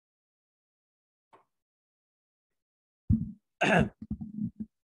Okay,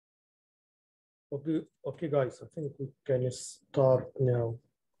 guys, I think we can start now.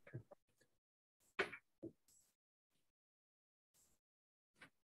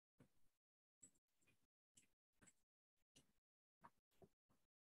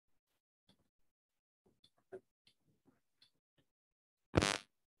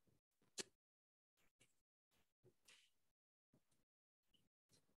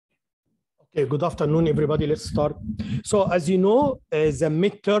 Okay, good afternoon, everybody. Let's start. So as you know, the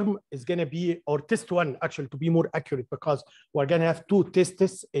midterm is going to be, or test one, actually, to be more accurate, because we're going to have two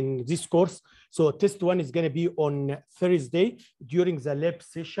tests in this course. So test one is going to be on Thursday during the lab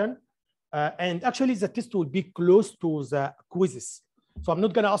session. And actually, the test will be close to the quizzes. So I'm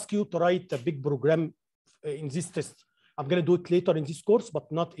not going to ask you to write a big program in this test. I'm going to do it later in this course, but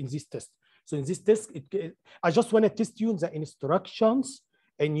not in this test. So in this test, I just want to test you in the instructions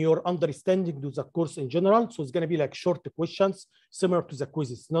and your understanding to the course in general. So it's going to be like short questions similar to the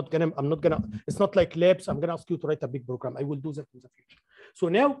quizzes. It's not like labs. I'm going to ask you to write a big program. I will do that in the future. So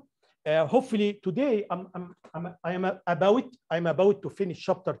now, hopefully today, I'm about to finish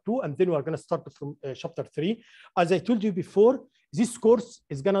chapter 2, and then we're going to start from chapter 3. As I told you before, this course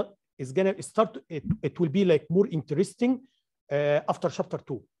is going to start, it will be like more interesting after chapter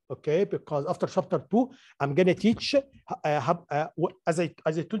 2. Okay, because after chapter 2, I'm going to teach, as I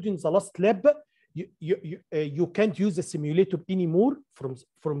told you in the last lab, you can't use the simulator anymore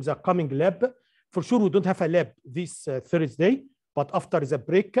from the coming lab. For sure, we don't have a lab this Thursday, but after the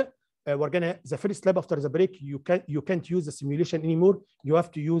break, the first lab after the break, you can't use the simulation anymore. You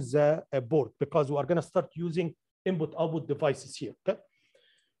have to use a board, because we are going to start using input-output devices here. Okay,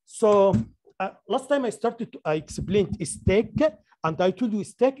 so last time I explained stack. And I told you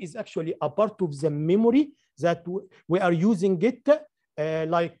stack is actually a part of the memory that we are using it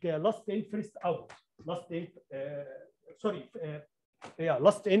like last in, first out. Last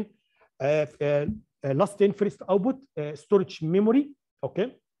in first output storage memory.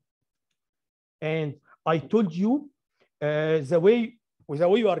 Okay. And I told you the way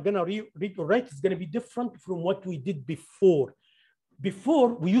you are gonna read or write is gonna be different from what we did before.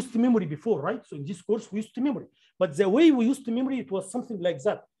 Before, we used memory before, right? So in this course, we used memory. But the way we used memory, it was something like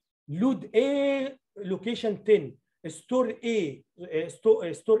that. Load A, location 10. Store A,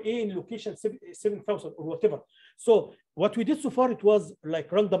 store A in location 7,000 or whatever. So what we did so far, it was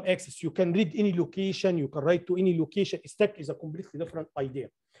like random access. You can read any location. You can write to any location. Stack is a completely different idea.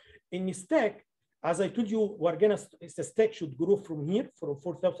 In stack, as I told you, the stack should grow from here. From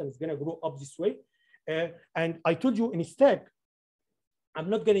 4,000, it's going to grow up this way. And I told you in stack, I'm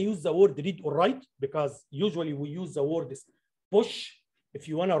not going to use the word read or write, because usually we use the word push. If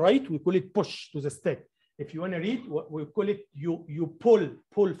you want to write, we call it push to the stack. If you want to read, we call it you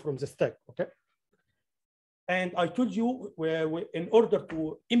pull from the stack. Okay. And I told you, in order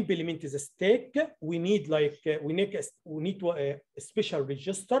to implement the stack, we need a special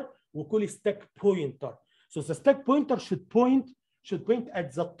register. We call it stack pointer. So the stack pointer should point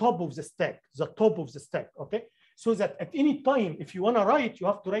at the top of the stack. Okay. So that at any time, if you want to write, you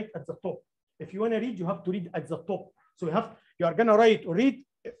have to write at the top. If you want to read, you have to read at the top. So you are going to write or read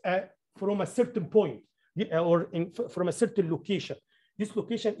from a certain point from a certain location. This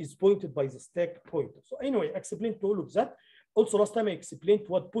location is pointed by the stack pointer. So anyway, I explained all of that. Also, last time I explained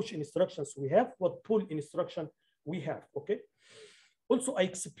what push instructions we have, what pull instruction we have. Okay. Also, I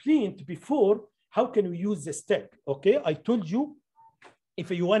explained before how can we use the stack. Okay. I told you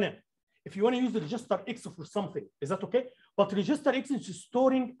if you want to use the register X for something, is that okay? But register X is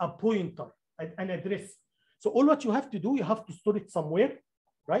storing a pointer, an address. So all what you have to do, you have to store it somewhere,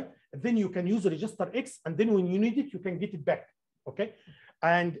 right? And then you can use register X, and then when you need it, you can get it back, okay?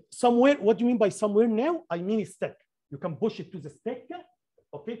 And somewhere, what do you mean by somewhere now? I mean stack. You can push it to the stack,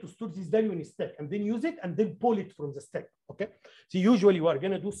 okay, to store this value in a stack, and then use it, and then pull it from the stack, okay? So usually we are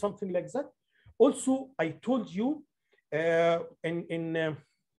gonna do something like that. Also, I told you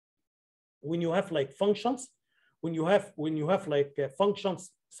when you have like functions, when you have like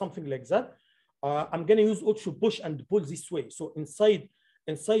functions, something like that, I'm going to use also push and pull this way. So inside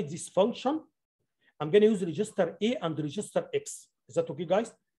this function, I'm going to use register A and register X. Is that okay,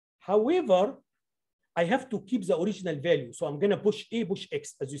 guys? However, I have to keep the original value. So I'm going to push A, push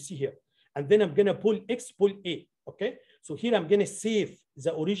X, as you see here. And then I'm going to pull X, pull A. Okay. So here I'm going to save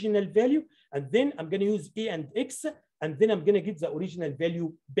the original value. And then I'm going to use A and X. And then I'm going to get the original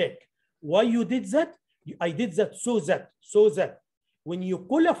value back. Why you did that? I did that so that when you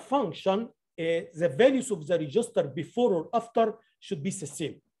call a function, the values of the register before or after should be the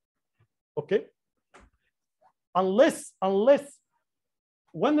same. Okay. Unless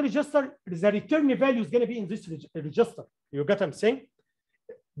one register, the return value is going to be in this register. You get what I'm saying?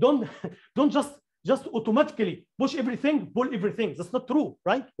 Don't just automatically push everything, pull everything. That's not true,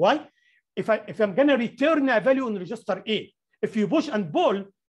 right? Why? If I'm going to return a value on register A, if you push and pull,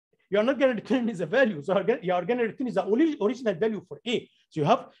 you're not going to return the value. So you are going to return the original value for A. So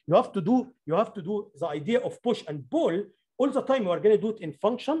you have to do the idea of push and pull all the time. You are going to do it in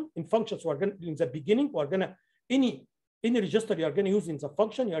function. In functions, we are going to, in the beginning, we are going to any register you are going to use in the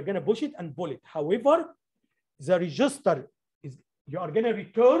function, you are going to push it and pull it. However, the register is you are going to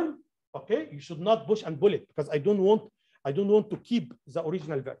return. Okay, you should not push and pull it because I don't want to keep the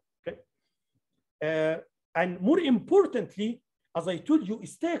original value. Okay, and more importantly, as I told you,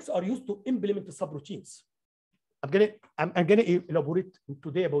 stacks are used to implement the subroutines. I'm gonna elaborate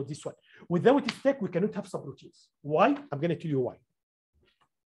today about this one. Without a stack, we cannot have subroutines. Why? I'm gonna tell you why.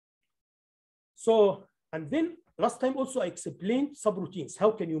 So, and then last time also I explained subroutines.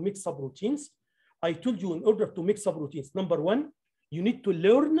 How can you make subroutines? I told you in order to make subroutines, number one, you need to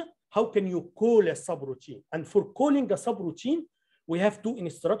learn how can you call a subroutine. And for calling a subroutine, we have two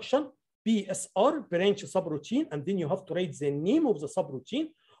instructions. PSR, branch subroutine, and then you have to write the name of the subroutine,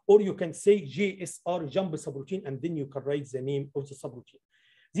 or you can say JSR, jump subroutine, and then you can write the name of the subroutine.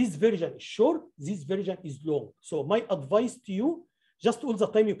 This version is short, this version is long. So my advice to you, just all the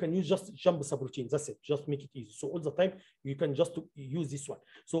time you can use just jump subroutine. That's it, just make it easy. So all the time you can just use this one.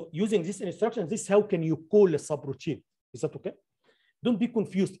 So using this instruction, this how can you call a subroutine? Is that okay? Don't be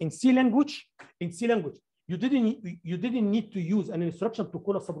confused. In C language, you didn't need to use an instruction to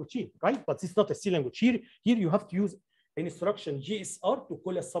call a subroutine, right? But it's not a C language. Here you have to use an instruction JSR to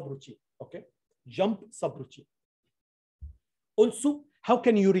call a subroutine. Okay, jump subroutine. Also, how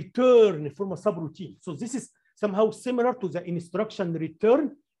can you return from a subroutine? So this is somehow similar to the instruction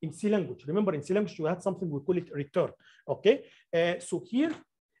return in C language. Remember, in C language you had something we call it return. Okay, so here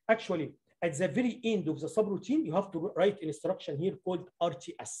actually at the very end of the subroutine you have to write an instruction here called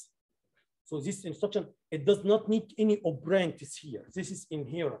RTS. So this instruction, it does not need any operands here. This is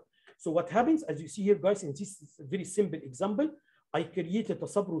inherent. So what happens, as you see here, guys, in this very simple example, I created a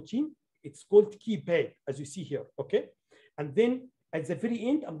subroutine. It's called keypad, as you see here, okay? And then at the very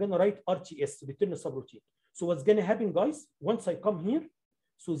end, I'm gonna write RTS, return a subroutine. So what's gonna happen, guys, once I come here,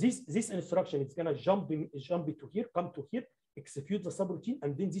 so this instruction, it's gonna jump to here, come to here, execute the subroutine,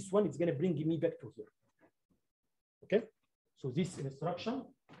 and then this one is gonna bring me back to here, okay? So this instruction,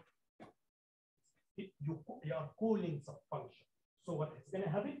 you are calling the function. So what is going to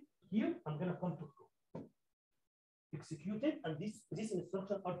happen here? I'm going to come to true, execute it, and this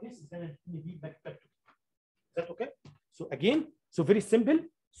instruction RTS is going to be back to. Is that okay? So again, so very simple.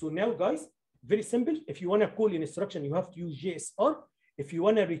 So now, guys, very simple. If you want to call an instruction, you have to use JSR. If you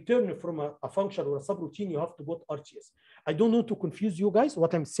want to return from a function or a subroutine, you have to put RTS. I don't want to confuse you guys.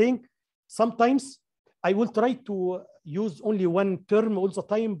 What I'm saying, sometimes I will try to use only one term all the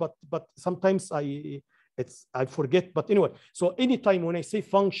time, but sometimes I forget. But anyway, so anytime when I say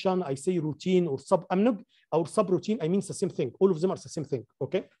function, I say routine or subroutine, I mean the same thing. All of them are the same thing.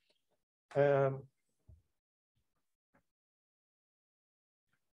 Okay.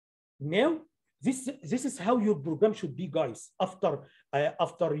 Now this is how your program should be, guys.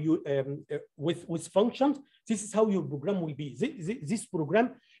 After you with functions, this is how your program will be. This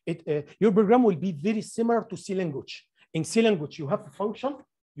program, your program will be very similar to C language. In C language, you have a function,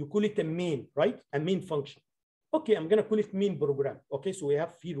 you call it a main, right? A main function. Okay, I'm gonna call it main program. Okay, so we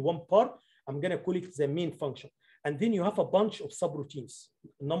have here one part. I'm gonna call it the main function, and then you have a bunch of subroutines,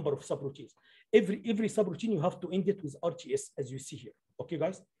 number of subroutines. Every subroutine you have to end it with RTS, as you see here. Okay,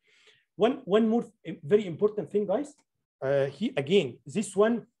 guys. One more very important thing, guys. Here again, this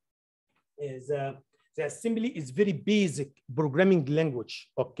one is the assembly is very basic programming language.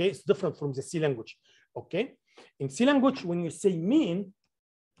 Okay, it's different from the C language. Okay, in C language, when you say main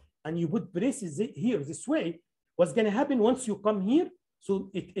and you put braces here this way, what's going to happen once you come here?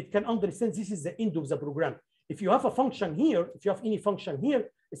 So it can understand this is the end of the program. If you have a function here, if you have any function here,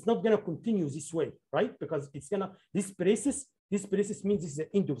 it's not going to continue this way, right? Because it's going to, this braces means this is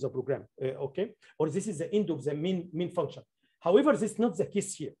the end of the program, okay? Or this is the end of the main function. However, this is not the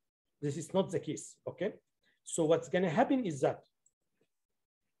case here. This is not the case, okay? So what's going to happen is that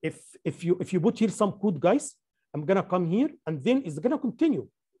if you put here some code, guys, I'm going to come here and then it's going to continue,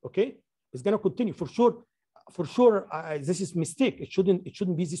 okay? It's going to continue for sure. For sure, this is mistake. It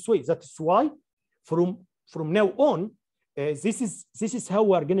shouldn't be this way. That's why from now on, this is how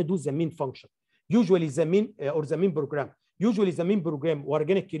we are going to do the main function. Usually the main or the main program. Usually the main program we're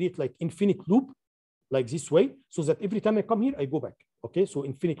going to create like infinite loop, like this way, so that every time I come here, I go back. Okay, so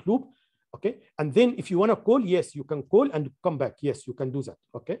infinite loop. Okay, and then if you want to call, yes, you can call and come back. Yes, you can do that.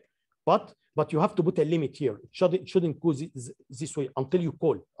 Okay, but you have to put a limit here. It shouldn't go this way until you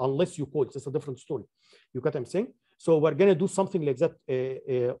call, unless you call. It's a different story. You get what I'm saying? So we're gonna do something like that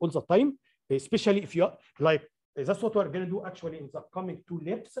all the time, especially if you are like, that's what we're gonna do actually in the coming 2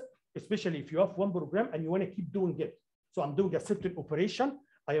 labs, especially if you have one program and you want to keep doing it. So I'm doing a certain operation.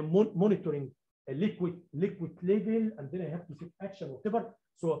 I am monitoring a liquid level, and then I have to take action, whatever.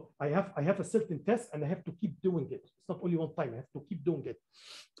 So I have a certain test, and I have to keep doing it. It's not only one time. I have to keep doing it.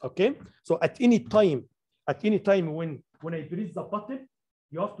 Okay. So at any time when I press the button,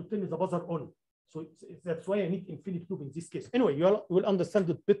 you have to turn the buzzer on. So that's why I need infinite loop in this case. Anyway, you will understand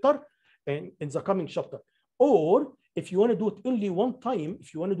it better in the coming chapter. Or if you want to do it only one time,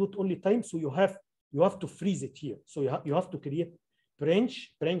 so you have to freeze it here. So you have to create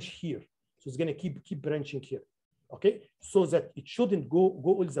branch here. So it's gonna keep branching here. Okay, so that it shouldn't go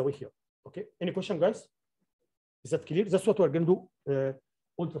all the way here. Okay, any question, guys? Is that clear? That's what we're gonna do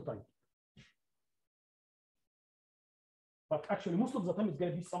all the time. But actually, most of the time it's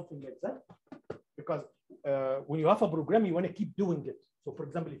gonna be something like that, because when you have a program, you want to keep doing it. So, for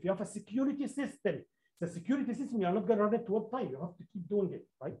example, if you have a security system, the security system, you're not gonna run it one time. You have to keep doing it,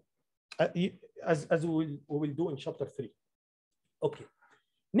 right? As we will do in chapter 3. Okay.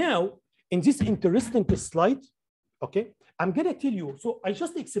 Now, in this interesting slide, okay, I'm gonna tell you. So I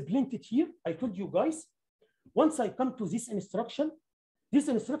just explained it here. I told you guys, once I come to this instruction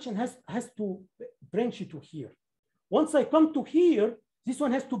has to branch to here. Once I come to here, this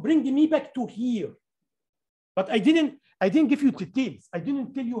one has to bring me back to here. But I didn't give you details. I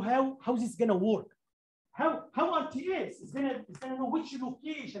didn't tell you how this is gonna work. How RTS is gonna know which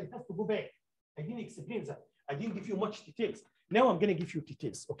location it has to go back. I didn't explain that. I didn't give you much details. Now I'm gonna give you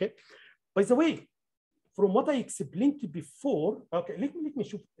details. Okay. By the way, from what I explained before, okay, let me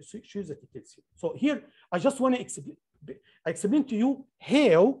show the details here. So here, I just want to explain to you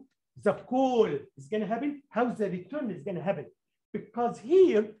how the call is going to happen, how the return is going to happen. Because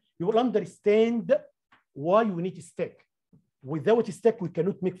here, you will understand why we need a stack. Without a stack, we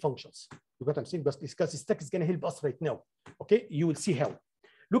cannot make functions. You got what I'm saying? But because the stack is going to help us right now. Okay, you will see how.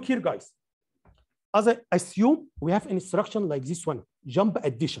 Look here, guys. As I assume, we have an instruction like this one, jump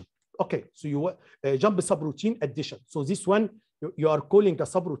addition. Okay, so you jump subroutine addition. So this one, you are calling a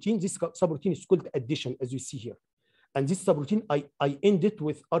subroutine. This subroutine is called addition, as you see here. And this subroutine, I end it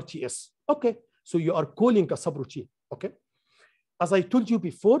with RTS. Okay, so you are calling a subroutine. Okay, as I told you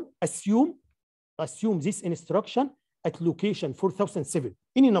before, assume this instruction at location 4007,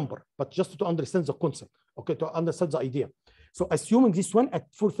 any number, but just to understand the concept. Okay, to understand the idea. So assuming this one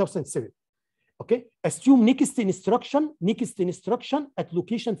at 4007. Okay, assume next instruction at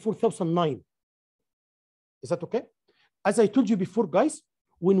location 4009. Is that okay? As I told you before, guys,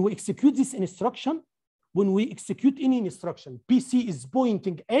 when we execute this instruction, when we execute any instruction, PC is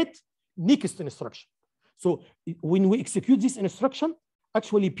pointing at next instruction. So when we execute this instruction,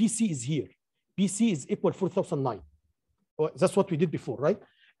 actually PC is here. PC is equal 4009. That's what we did before, right?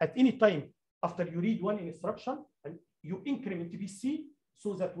 At any time after you read one instruction, and you increment PC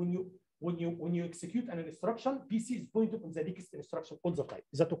so that when you execute an instruction, PC is pointed on the next instruction all the time.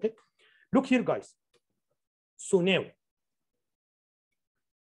 Is that okay? Look here, guys. So now,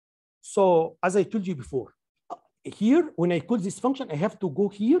 as I told you before, here, when I call this function, I have to go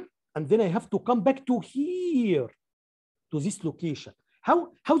here, and then I have to come back to here, to this location.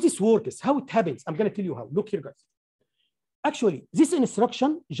 How this works, how it happens, I'm going to tell you how. Look here, guys. Actually, this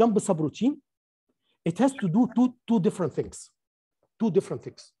instruction, jump subroutine, it has to do two different things.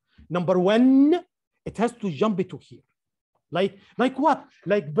 Number one, it has to jump to here. Like what?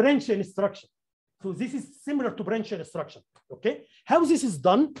 Like branch instruction. So this is similar to branch instruction. Okay. How this is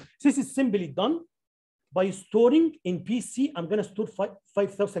done? This is simply done by storing in PC. I'm going to store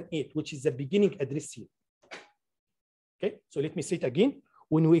 5008, which is the beginning address here. Okay. So let me say it again.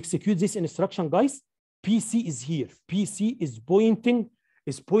 When we execute this instruction, guys, PC is here. PC is pointing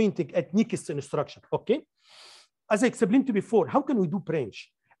at next instruction. Okay. As I explained to you before, how can we do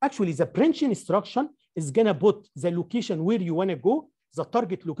branch? Actually, the branch instruction is going to put the location where you want to go. The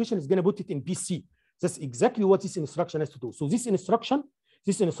target location is going to put it in PC. That's exactly what this instruction has to do. So this instruction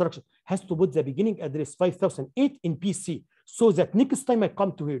has to put the beginning address 5008 in PC, so that next time I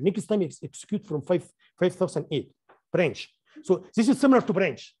come to here, next time I execute from 5008 branch. So this is similar to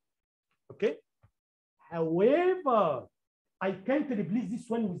branch. Okay. However, I can't replace this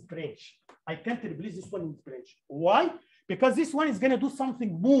one with branch. Why? Because this one is going to do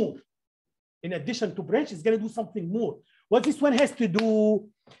something more. In addition to branch, it's going to do something more. What this one has to do,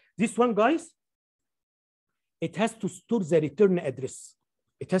 this one, guys, it has to store the return address.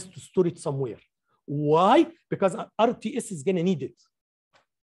 It has to store it somewhere. Why? Because RTS is gonna need it.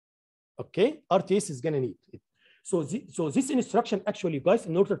 Okay, RTS is gonna need it. So this instruction actually, guys,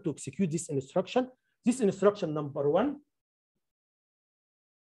 in order to execute this instruction number 1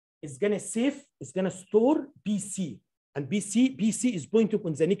 is gonna save, is gonna store BC, and BC is pointing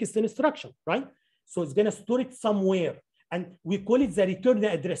on the next instruction, right? So it's gonna store it somewhere, and we call it the return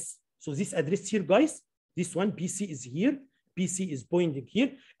address. So this address here, guys, this one BC is here, BC is pointing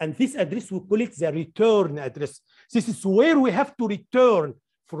here, and this address we call it the return address. This is where we have to return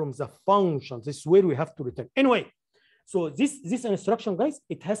from the function. This is where we have to return. Anyway, so this instruction, guys,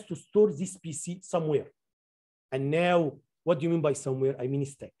 it has to store this BC somewhere. And now, what do you mean by somewhere? I mean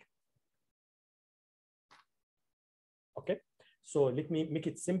stack. Okay, so let me make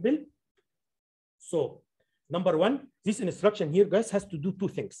it simple. So number 1, this instruction here, guys, has to do 2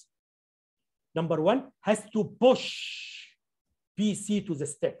 things. Number 1, has to push BC to the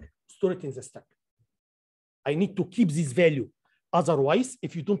stack, store it in the stack. I need to keep this value. Otherwise,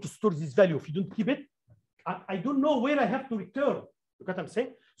 if you don't store this value, if you don't keep it, I don't know where I have to return. Look what I'm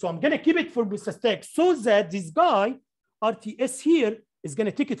saying? So I'm going to keep it from the stack so that this guy, RTS here, is going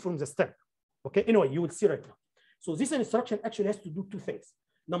to take it from the stack. Okay, anyway, you will see right now. So this instruction actually has to do 2 things.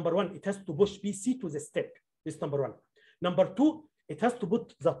 Number 1, it has to push BC to the stack. This is number 1. Number 2, it has to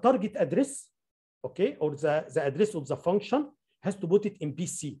put the target address, okay, or the address of the function, has to put it in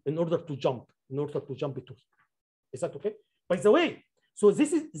BC in order to jump it to. Is that okay? By the way, so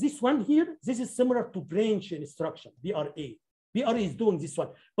this one here, this is similar to branch instruction, BRA. BRA is doing this one,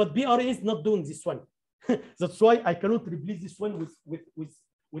 but BRA is not doing this one. That's why I cannot replace this one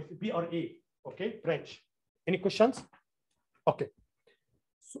with BRA, okay, branch. Any questions? Okay.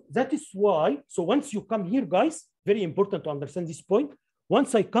 So that is why, so once you come here, guys, very important to understand this point.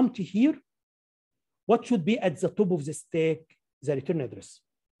 Once I come to here, what should be at the top of the stack? The return address.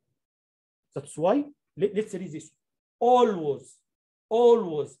 That's why, let's read this. Always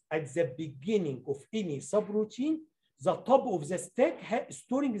at the beginning of any subroutine, the top of the stack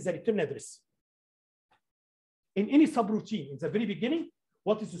storing the return address. In any subroutine, in the very beginning,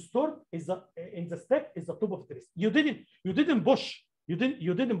 what is stored is in the stack is the top of the list. You didn't push,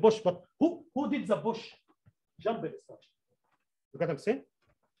 but who did the push? Jump instruction. You got what I'm saying?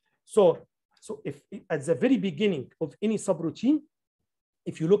 So if at the very beginning of any subroutine,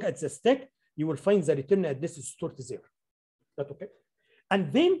 if you look at the stack, you will find the return address is stored there. That okay?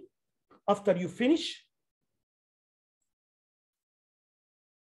 And then after you finish,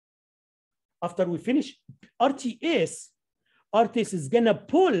 after we finish, RTS is gonna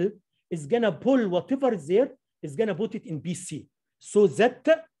pull whatever is there, is gonna put it in BC so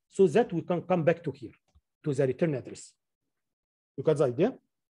that we can come back to here, to the return address. You got the idea?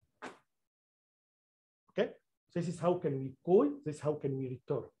 Okay, so this is how can we call, this is how can we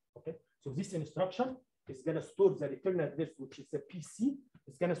return. Okay, so this instruction is gonna store the return address, which is the PC,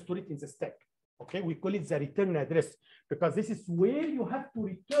 it's gonna store it in the stack. Okay, we call it the return address because this is where you have to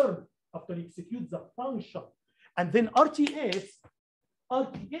return after you execute the function. And then RTS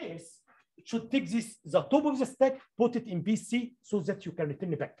should take this, the top of the stack, put it in BC so that you can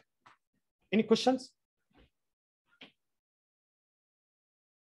return it back. Any questions?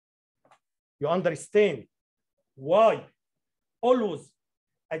 You understand why always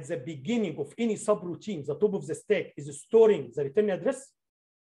at the beginning of any subroutine, the top of the stack is storing the return address?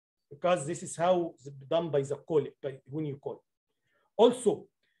 Because this is how it's done by the call, when you call. Also,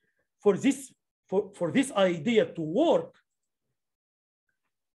 for this idea to work,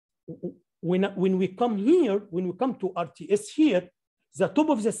 when we come here, when we come to RTS here, the top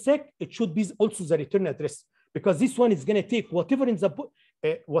of the stack, it should be also the return address, because this one is going to take whatever in the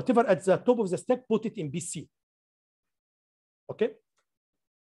whatever at the top of the stack, put it in BC. Okay.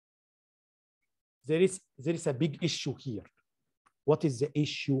 There is a big issue here. What is the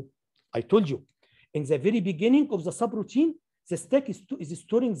issue? I told you in the very beginning of the subroutine, the stack is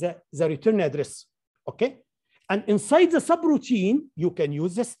storing the return address. Okay. And inside the subroutine, you can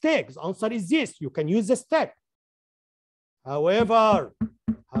use the stack. The answer is yes, you can use the stack. However,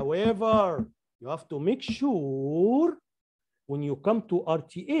 you have to make sure when you come to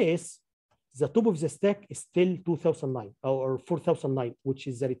RTS, the top of the stack is still 2009 or 4009, which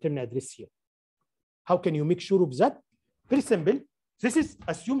is the return address here. How can you make sure of that? Very simple. This is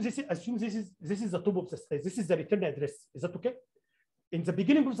this is the top of the stack. This is the return address. Is that okay? In the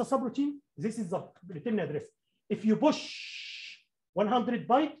beginning of the subroutine, this is the return address. If you push 100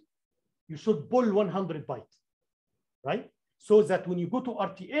 byte, you should pull 100 byte, right? So that when you go to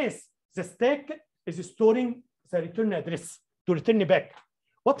RTS, the stack is storing the return address to return it back.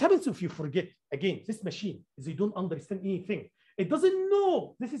 What happens if you forget? Again, this machine, they don't understand anything. It doesn't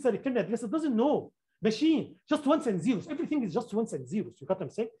know this is a return address. It doesn't know. Machine, just ones and zeros. Everything is just ones and zeros. You got what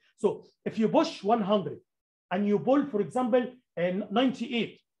I'm saying? So if you push 100 and you pull, for example,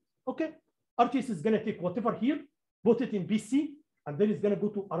 98, okay, RTS is going to take whatever here, put it in PC, and then it's going to go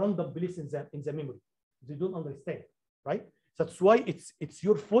to a random place in the memory. They don't understand, right? That's why it's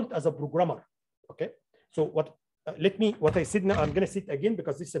your fault as a programmer. Okay. So what I said now, I'm going to say it again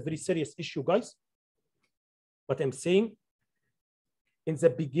because this is a very serious issue, guys. What I'm saying, in the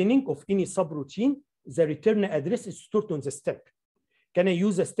beginning of any subroutine, the return address is stored on the stack. Can I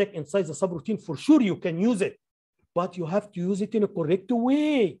use a stack inside the subroutine? For sure, you can use it, but you have to use it in a correct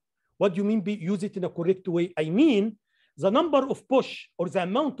way. What do you mean by use it in a correct way? I mean, the number of push or the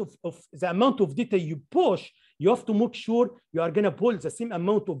amount of data you push, you have to make sure you are going to pull the same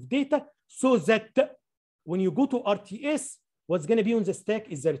amount of data so that when you go to RTS, what's going to be on the stack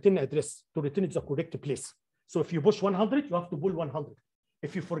is the return address to return it to the correct place. So if you push 100, you have to pull 100.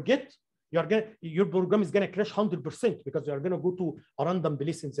 If you forget, your program is going to crash 100% because you are going to go to a random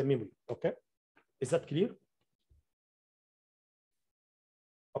place in the memory. Okay, is that clear?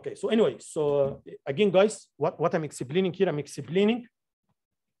 Okay, so anyway, so again, guys, what I'm explaining here, I'm explaining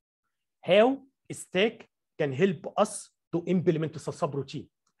how a stack can help us to implement a subroutine.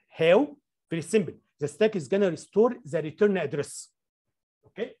 How? Very simple. The stack is going to restore the return address.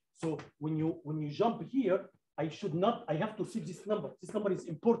 Okay, so when you jump here, I have to save this number. This number is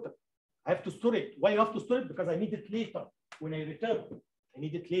important. I have to store it. Why I have to store it? Because I need it later. When I return, I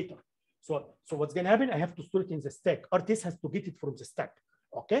need it later. So what's going to happen? I have to store it in the stack. RTS has to get it from the stack.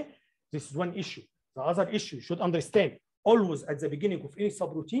 Okay, this is one issue. The other issue you should understand, always at the beginning of any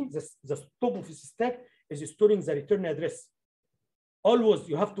subroutine, the top of the stack is storing the return address. Always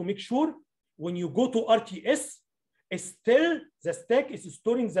you have to make sure when you go to RTS, still the stack is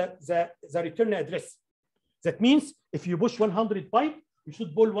storing the return address. That means if you push 100 byte, you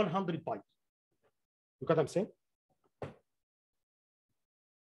should pull 100 byte. You got what I'm saying?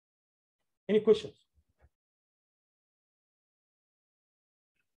 Any questions?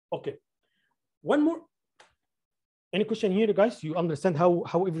 Okay, one more. Any question here, guys? You understand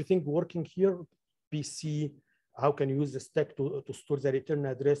how everything working here? PC, how can you use the stack to store the return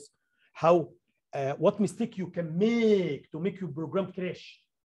address? How, what mistake you can make to make your program crash?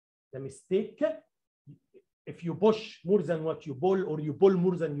 The mistake, if you push more than what you pull or you pull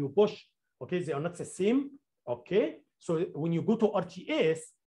more than you push, okay, they are not the same, okay? So when you go to RTS,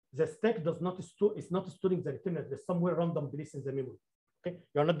 the stack is not storing the return address somewhere random place in the memory. Okay,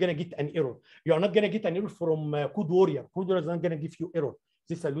 you're not going to get an error. You are not going to get an error from Code Warrior. Code Warrior is not going to give you error.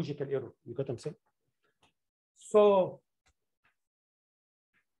 This is a logical error. You got what I'm saying? So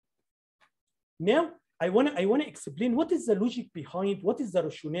now I wanna explain what is the logic behind, what is the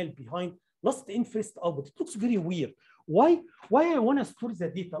rationale behind last in first output. It looks very weird. Why I want to store the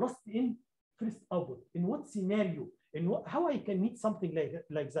data last in first output? In what scenario? In how I can need something like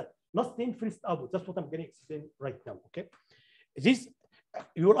that? Last in first output. That's what I'm going to explain right now. Okay. This,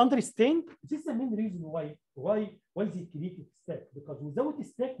 you understand, this is the main reason why they created stack, because without a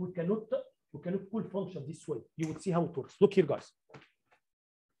stack we cannot call function this way. You will see how it works. Look here, guys.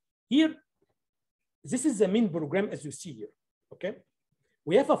 Here, this is the main program as you see here. Okay,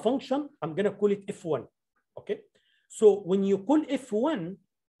 we have a function. I'm gonna call it f1. Okay, so when you call f1,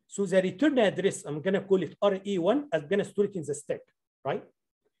 so the return address I'm gonna call it RA1. I'm gonna store it in the stack, right?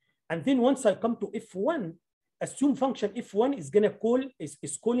 And then once I come to f1. Assume function f1 is gonna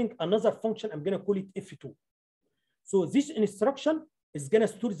is calling another function. I'm gonna call it f2. So this instruction is gonna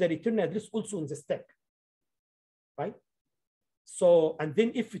store the return address also in the stack, right? So and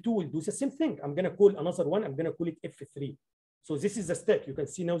then f2 will do the same thing. I'm gonna call another one. I'm gonna call it f3. So this is the stack. You can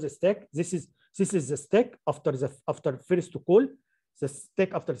see now the stack. This is the stack after first call. The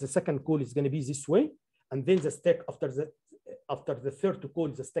stack after the second call is gonna be this way, and then the stack after the third call,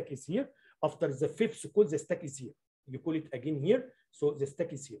 the stack is here. After the fifth call, the stack is here. You call it again here, so the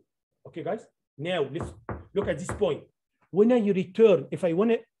stack is here. Okay, guys. Now let's look at this point. When I return, if I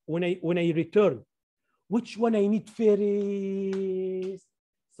want to, when I return, which one I need first?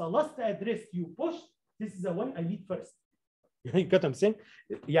 The last address you pushed, this is the one I need first. You got what I'm saying?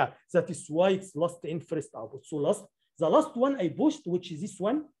 Yeah, that is why it's last in first output. So the last one I pushed, which is this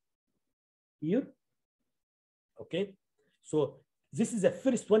one here. Okay, so this is the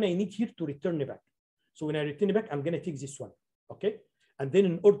first one I need here to return back. So when I return back, I'm going to take this one. Okay. And then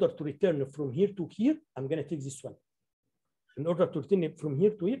in order to return from here to here, I'm going to take this one. In order to return from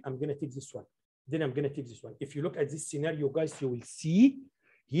here to here, I'm going to take this one. Then I'm going to take this one. If you look at this scenario, guys, you will see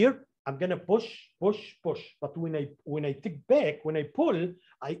here, I'm going to push. But when I take back, when I pull,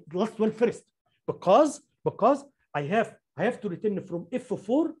 I last one first because I have I have to return from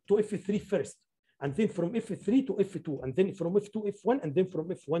F4 to F3 first, and then from F3 to F2, and then from F2 F1, and then from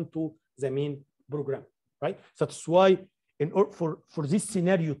F1 to the main program, right? So that's why in order for this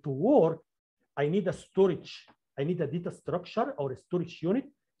scenario to work, I need a storage. I need a data structure or a storage unit.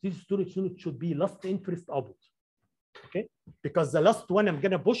 This storage unit should be last in, first output, okay? Because the last one I'm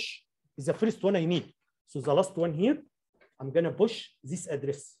gonna push is the first one I need. So the last one here, I'm gonna push this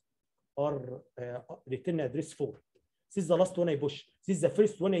address or return address 4. This is the last one I push. This is the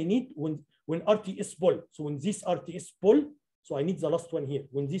first one I need when RTS pull. So when this RTS pull, so I need the last one here.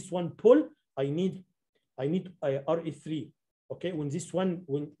 When this one pull, I need RE3. Okay. When this one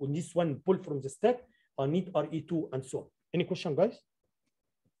pull from the stack, I need RE2 and so on. Any question, guys?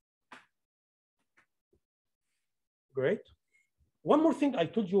 Great. One more thing I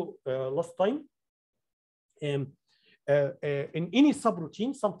told you last time. In any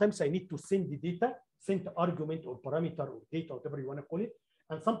subroutine, sometimes I need to send the data, send argument or parameter or data, whatever you want to call it.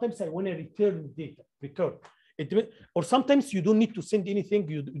 And sometimes I want to return data, or sometimes you don't need to send anything,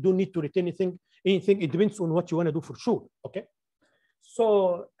 you don't need to return anything. It depends on what you want to do for sure, okay?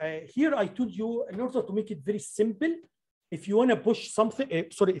 So here I told you, in order to make it very simple, if you want to push something,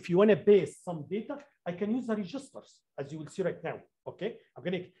 if you want to base some data, I can use the registers, as you will see right now, okay?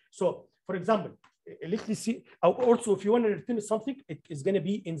 So for example, let me see. Also, if you want to return something, it is going to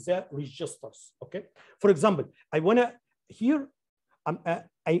be in the registers, okay? For example, I want to, here,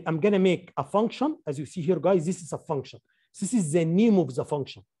 I'm going to make a function. As you see here, guys, this is a function. This is the name of the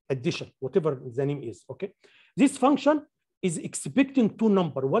function, addition, whatever the name is, okay? This function is expecting two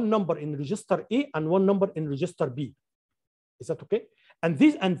numbers, one number in register A and one number in register B. Is that okay? And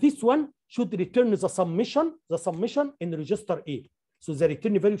this one should return the summation in register A. So the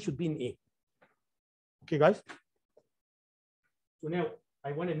return value should be in A. Okay, guys? So now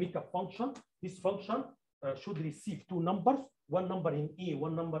I want to make a function. This function should receive two numbers, one number in A,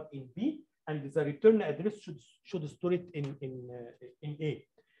 one number in B, and the return address should store it in A.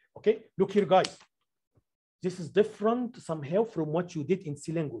 Okay, look here, guys. This is different somehow from what you did in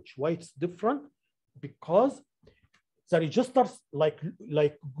C language. Why it's different? Because the registers like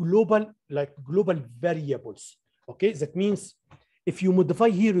global variables. Okay, that means if you modify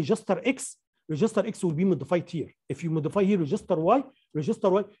here register X will be modified here. If you modify here register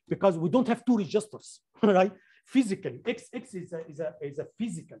Y, because we don't have two registers, right? Physical, X is a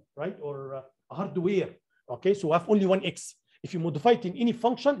physical, right? Or a hardware. Okay, so I have only one X. If you modify it in any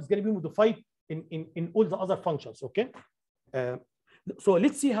function, it's going to be modified in all the other functions. Okay. So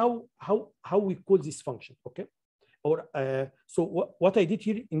let's see how we call this function. Okay. Or so what I did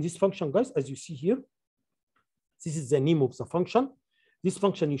here in this function, guys, as you see here, this is the name of the function. This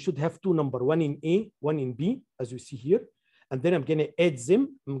function, you should have two numbers, one in A, one in B, as you see here. And then I'm going to add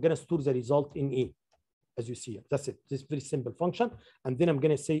them. I'm going to store the result in A, as you see here. That's it. This very simple function. And then I'm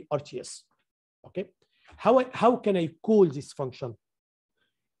going to say RTS. Okay. How can I call this function?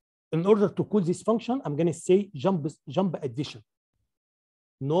 In order to call this function, I'm going to say jump addition.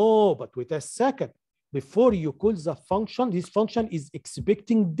 No, but wait a second. Before you call the function, this function is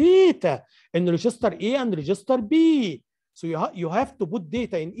expecting data in register A and register B. So you have to put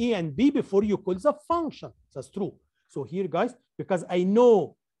data in A and B before you call the function. That's true. So here, guys, because I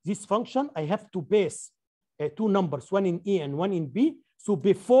know this function, I have to base two numbers, one in A and one in B. So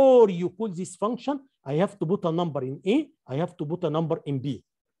before you call this function, I have to put a number in A, I have to put a number in B,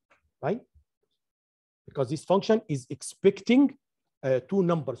 right? Because this function is expecting two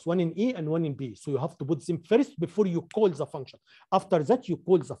numbers, one in A and one in B. So you have to put them first before you call the function. After that, you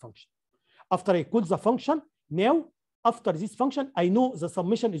call the function. After I call the function, now, after this function, I know the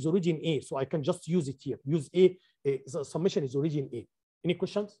summation is already in A, so I can just use it here. Use A, the summation is already in A. Any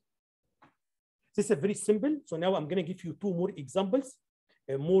questions? This is very simple. So now I'm going to give you two more examples,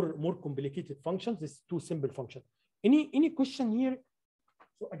 more complicated functions. This two simple functions. Any question here?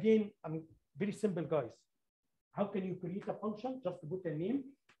 So again, I'm very simple, guys. How can you create a function? Just put a name,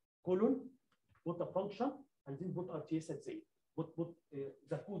 colon, put a function, and then put RTS and say, put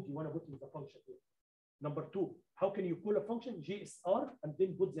the code you want to put in the function here. Number two, how can you call a function? JSR, and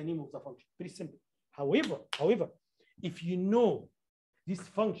then put the name of the function. Very simple. However, if you know this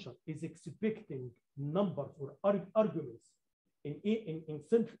function is expecting numbers or arguments in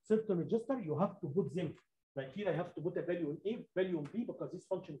certain register, you have to put them. Like here, I have to put a value in A, value in B, because this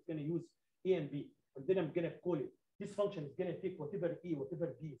function is going to use A and B. And then I'm going to call it. This function is going to take whatever A,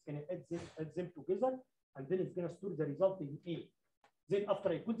 whatever B, it's going to add them together, and then it's going to store the result in A. Then after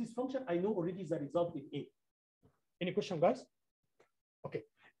I put this function, I know already the result in A. Any question, guys? Okay.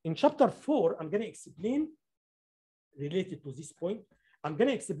 In chapter 4, I'm going to explain, related to this point, I'm going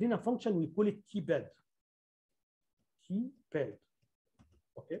to explain a function, we call it keypad. keypad.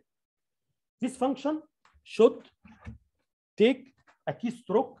 Okay. This function should take a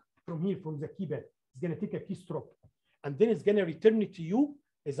keystroke from here, from the keypad. It's going to take a keystroke, and then it's going to return it to you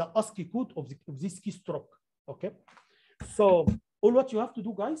as an ASCII code of this keystroke. Okay. So all what you have to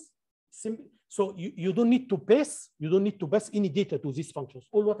do, guys, so you don't need to pass any data to these functions.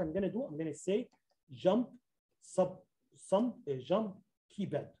 All what I'm going to do, I'm going to say jump jump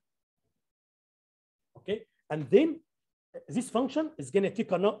keypad. Okay, and then this function is going to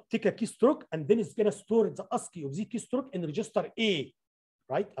take a keystroke, and then it's going to store the ASCII of the keystroke in register A,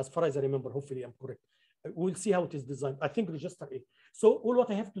 right? As far as I remember, hopefully I'm correct. We'll see how it is designed. I think register A. So all what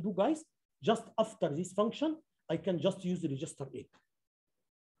I have to do, guys, just after this function, I can just use the register A.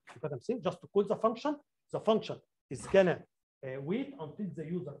 What I'm saying, just to call the function is going to wait until the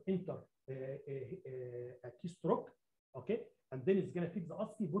user enter a keystroke, okay? And then it's going to take the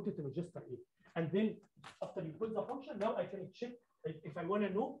ASCII, put it in register A. And then after you call the function, now I can check if I want to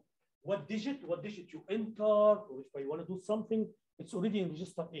know what digit you enter, or if I want to do something, it's already in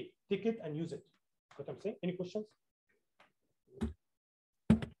register A. Take it and use it. What I'm saying? Any questions?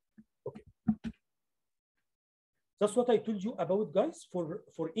 Okay. That's what I told you about, guys.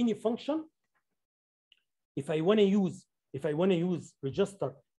 For any function, if I want to use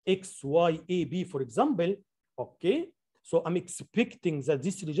register X, Y, A, B, for example, okay. So I'm expecting that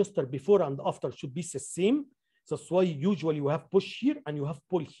this register before and after should be the same. That's why usually you have push here and you have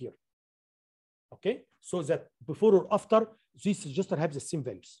pull here. Okay, so that before or after this register have the same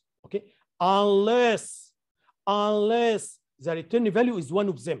values. Okay, unless the return value is one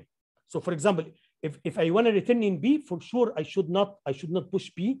of them. So for example, if I want to return in B, for sure I should not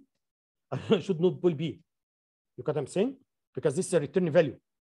push B. I should not pull B. You get what I'm saying? Because this is a return value.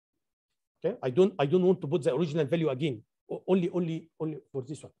 Okay, I don't want to put the original value again. Only for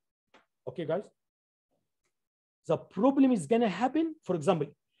this one. Okay, guys. The problem is gonna happen. For example,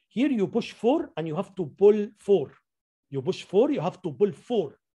 here you push 4 and you have to pull 4. You push 4, you have to pull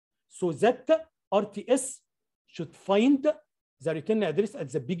 4. So that RTS should find the return address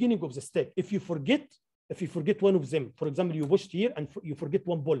at the beginning of the stack. If you forget one of them, for example, you pushed here and you forget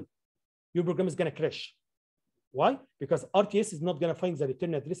one pull, your program is gonna crash. Why? Because RTS is not gonna find the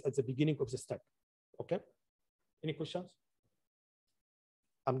return address at the beginning of the stack. Okay. Any questions?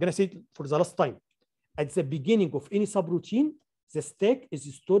 I'm going to say it for the last time. At the beginning of any subroutine, the stack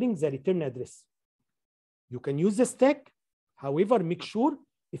is storing the return address. You can use the stack. However, make sure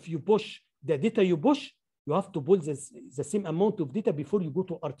if you push the data you push, you have to pull the same amount of data before you go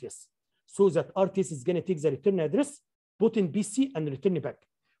to RTS. So that RTS is going to take the return address, put in PC, and return it back.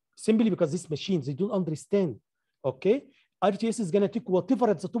 Simply because these machines, they don't understand. Okay? RTS is going to take whatever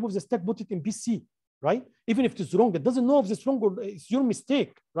at the top of the stack, put it in PC. Right? Even if it's wrong, it doesn't know if it's wrong or it's your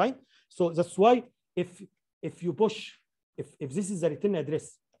mistake, right? So that's why if you push, if this is the return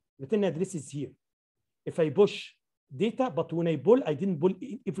address is here. If I push data, but when I pull, I didn't pull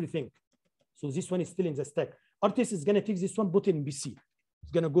everything. So this one is still in the stack. RTS is gonna take this one, put it in PC.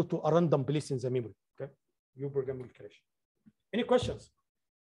 It's gonna go to a random place in the memory. Okay, your program will crash. Any questions?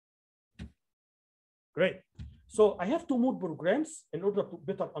 Great. So I have 2 more programs in order to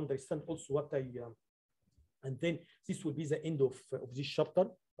better understand also what I. And then this will be the end of this chapter.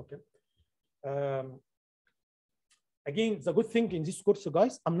 Okay. Again, the good thing in this course,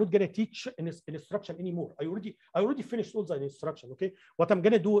 guys, I'm not going to teach instruction anymore. I already finished all the instruction. Okay. What I'm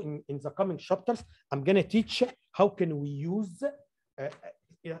going to do in the coming chapters, I'm going to teach how can we use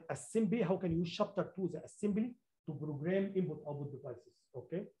assembly. How can you use chapter 2, the assembly, to program input-output devices.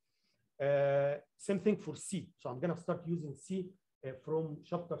 Okay. Same thing for C. So I'm going to start using C from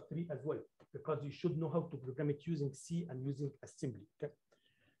chapter 3 as well, because you should know how to program it using C and using assembly. Okay.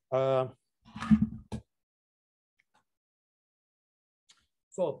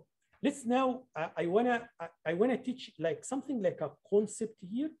 So let's now. I wanna teach like something like a concept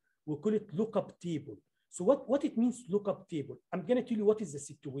here. We call it lookup table. So what it means lookup table? I'm gonna tell you what is the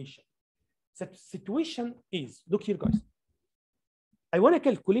situation. The situation is, look here, guys. I want to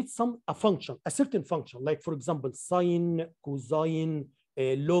calculate a certain function, like for example, sine, cosine,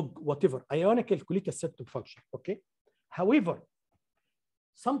 log, whatever. I want to calculate a certain function, okay? However,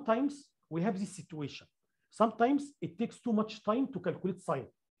 sometimes we have this situation. Sometimes it takes too much time to calculate sine.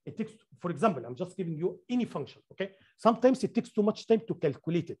 It takes, for example, I'm just giving you any function, okay? Sometimes it takes too much time to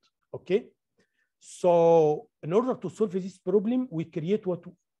calculate it, okay? So in order to solve this problem, we create what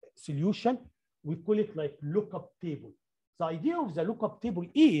solution, we call it like lookup table. The idea of the lookup table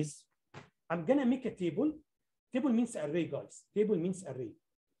is I'm going to make a table. Table means array, guys. Table means array.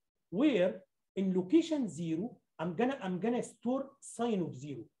 Where in location 0, I'm gonna store sine of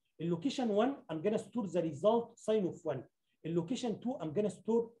 0. In location 1, I'm going to store the result sine of 1. In location 2, I'm going to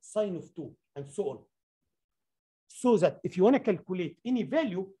store sine of 2, and so on. So that if you want to calculate any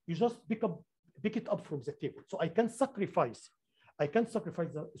value, you just pick it up from the table. So I can sacrifice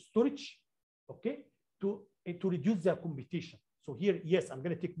the storage, okay, to reduce the computation. So here, yes, I'm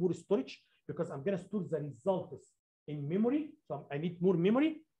going to take more storage because I'm going to store the results in memory. So I need more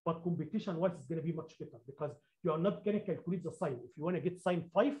memory, but computation-wise, it's going to be much better because you are not going to calculate the sine. If you want to get sine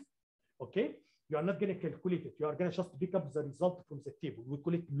 5, okay, you are not going to calculate it. You are going to just pick up the result from the table. We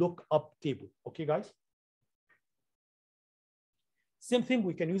call it lookup table. Okay, guys? Same thing,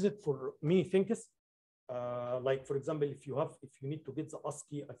 we can use it for many things. Like, for example, if you need to get the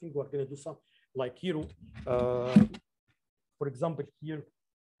ASCII, I think we're going to do some, like here, for example, here,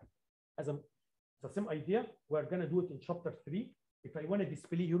 as the same idea, we're going to do it in chapter 3. If I want to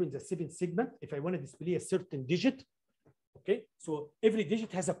display here in the 7th segment, if I want to display a certain digit, okay, so every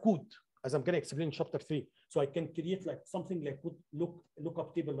digit has a code, as I'm going to explain in chapter 3. So I can create like something like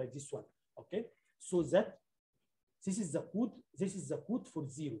lookup table like this one, okay? So that this is the code for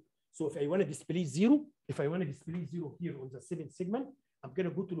 0. So if I want to display 0, here on the 7th segment, I'm going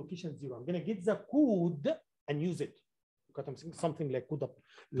to go to location 0. I'm going to get the code and use it. Because I'm saying something like code up,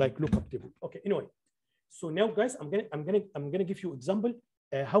 like lookup table. Okay, anyway. So now, guys, I'm gonna give you example.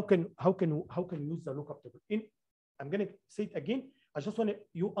 How can you use the lookup table? I'm gonna say it again. I just want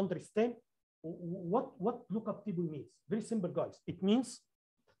you understand what lookup table means. Very simple, guys. It means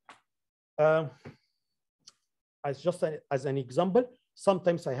as an example,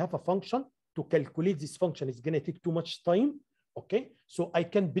 sometimes I have a function. To calculate this function is going to take too much time. Okay, so I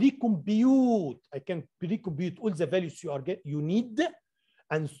can pre-compute all the values you need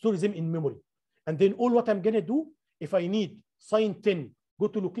and store them in memory. And then all what I'm going to do, if I need sine 10, go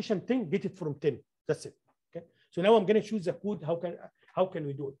to location 10, get it from 10. That's it. Okay, so now I'm going to choose the code. How can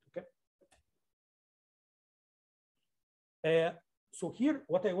we do it? Okay. So here,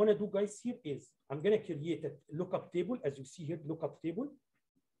 what I want to do, guys, here is I'm going to create a lookup table, as you see here, lookup table.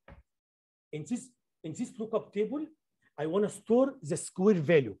 In this lookup table, I want to store the square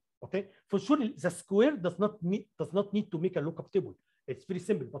value. Okay, for sure, the square does not need to make a lookup table. It's very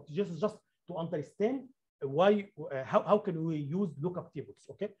simple, but just to understand why, how can we use lookup tables?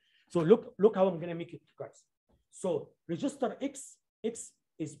 Okay, so look how I'm going to make it, guys. So register x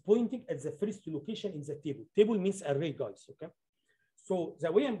is pointing at the first location in the table. Table means array, guys. Okay. So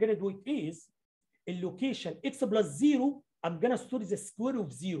the way I'm going to do it is, in location x plus 0, I'm going to store the square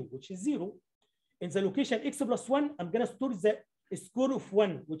of 0, which is 0. In the location x plus 1, I'm going to store the square of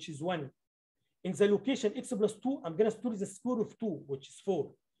 1, which is 1. In the location x plus 2, I'm going to store the square of 2, which is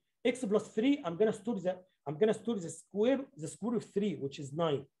 4. X plus 3, I'm going to store the square of 3, which is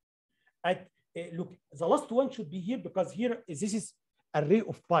 9. Look, the last one should be here because here this is array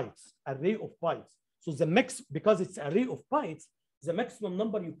of bytes. So the max, because it's array of bytes, the maximum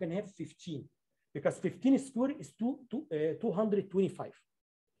number you can have 15, because 15 square is 225.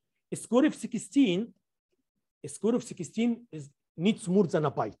 A square of 16 needs more than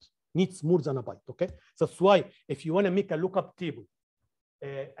a byte. Okay, so that's why if you want to make a lookup table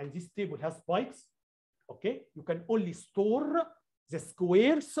and this table has bytes, okay, you can only store the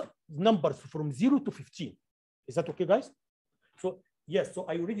squares numbers from 0 to 15. Is that okay, guys? So yes, so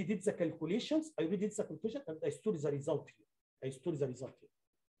I already did the calculations. And I store the result here.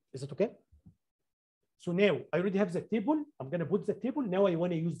 Is that okay? So now I already have the table. I'm going to put the table. Now I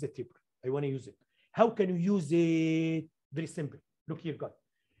want to use the table. I want to use it. How can you use it? Very simple. Look here, guys.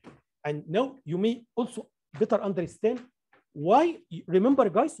 And now you may also better understand why. Remember,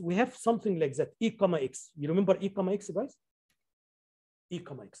 guys, we have something like that, e comma x. You remember e comma x, guys? E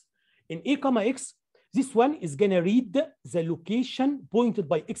comma x. In e comma x, this one is going to read the location pointed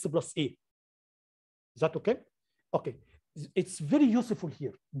by x plus a. Is that okay? Okay. It's very useful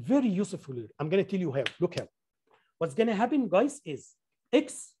here. Very useful here. I'm going to tell you how. Look how. What's going to happen, guys, is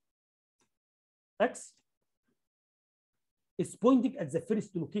x is pointing at the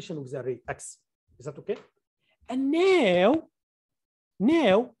first location of the array, x. Is that okay? And now,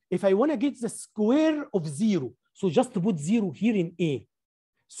 if I want to get the square of 0, so just to put 0 here in A.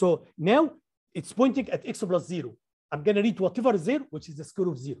 So now it's pointing at x plus 0. I'm going to read whatever is there, which is the square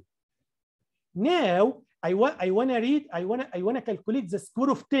of 0. Now, I want to calculate the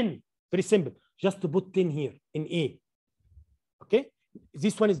square of 10. Very simple. Just to put 10 here in A. Okay?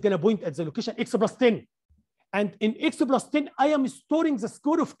 This one is going to point at the location x plus 10. And in x plus 10, I am storing the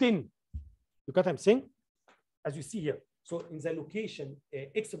square of 10. You got what I'm saying? As you see here. So in the location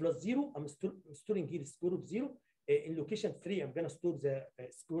x plus 0, I'm storing here the square of 0. In location 3, I'm going to store the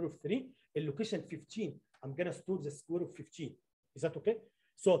square of 3. In location 15, I'm going to store the square of 15. Is that okay?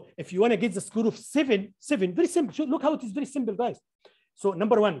 So if you want to get the square of 7, very simple. So look how it is very simple, guys. So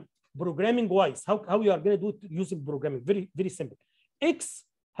number one, programming wise, how you are going to do it using programming? Very simple. X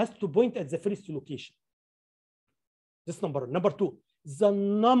has to point at the first location. This number one. Number two, the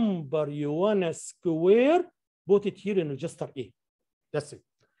number you want to square, put it here in register A. That's it.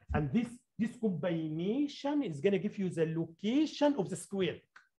 And this combination is going to give you the location of the square.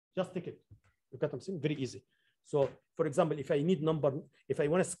 Just take it. You got what I'm saying? Very easy. So, for example, if I need number, if I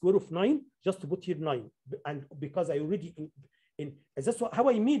want a square of 9, just to put here 9. And because I already, that's how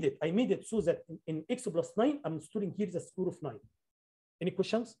I made it. I made it so that in x plus 9, I'm storing here the square of 9. Any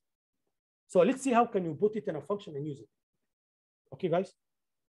questions? So let's see how can you put it in a function and use it. Okay, guys?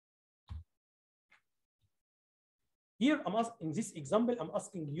 Here, in this example, I'm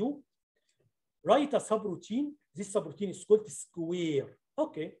asking you, write a subroutine. This subroutine is called square.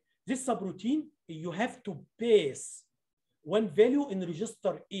 Okay. This subroutine, you have to pass one value in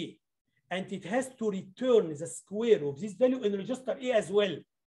register A, and it has to return the square of this value in register A as well.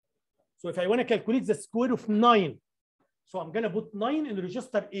 So if I want to calculate the square of 9, so I'm going to put 9 in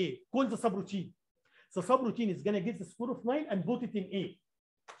register A, call the subroutine. So subroutine is going to get the square of 9 and put it in A.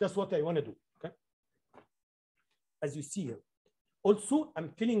 That's what I want to do. Okay. As you see here. Also, I'm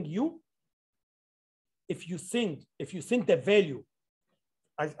telling you, if you send the value,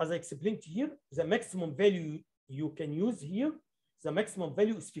 as I explained here, the maximum value you can use here, the maximum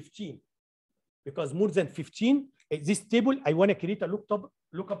value is 15. Because more than 15, this table, I want to create a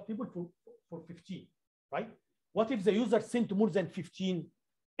lookup table for 15, right? What if the user sent more than 15?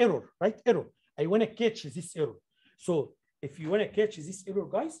 Error, right? Error. I want to catch this error. So if you want to catch this error,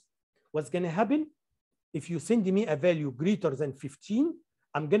 guys, what's going to happen? If you send me a value greater than 15,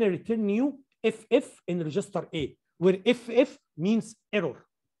 I'm going to return you FF in register A, where FF means error.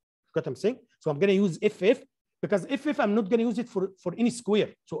 Got what I'm saying? So I'm going to use FF because FF, I'm not going to use it for any square.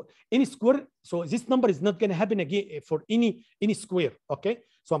 So any square, so this number is not going to happen again for any square. Okay.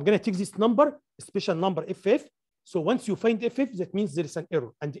 So I'm going to take this number, special number FF. So once you find FF, that means there is an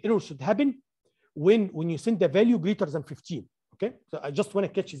error, and the error should happen when you send the value greater than 15. Okay. So I just want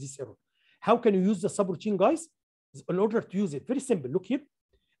to catch this error. How can you use the subroutine, guys? In order to use it, very simple. Look here.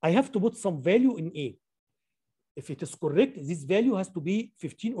 I have to put some value in A. If it is correct, this value has to be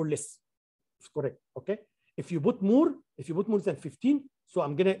 15 or less. It's correct. Okay. If you put more than 15, so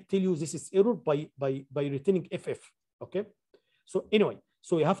I'm gonna tell you this is error by returning FF. Okay. So anyway,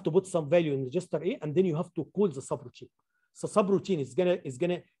 so you have to put some value in register A, and then you have to call the subroutine. So subroutine is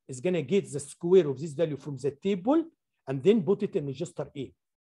gonna get the square of this value from the table, and then put it in register A.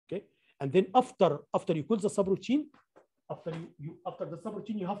 Okay. And then after you call the subroutine, after the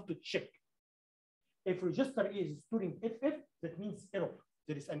subroutine, you have to check. If register A is storing FF, that means error.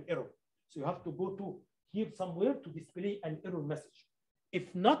 There is an error. So you have to go to here somewhere to display an error message.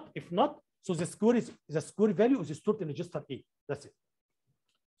 If not, so the square value is stored in register A. That's it.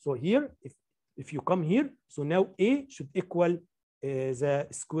 So here, if you come here, so now A should equal the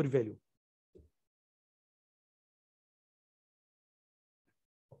square value.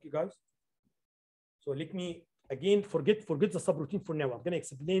 Okay, guys. So let me again forget the subroutine for now. I'm going to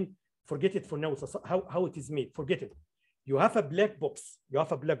explain. Forget it for now. So how it is made. Forget it. You have a black box.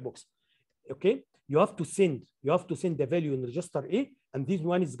 Okay. You have to send the value in register A, and this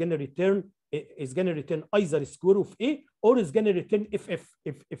one is going to return either square of A or is going to return FF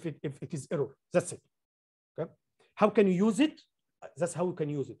if it is error. That's it. Okay. How can you use it? That's how you can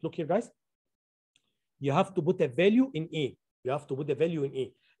use it. Look here, guys. You have to put a value in A.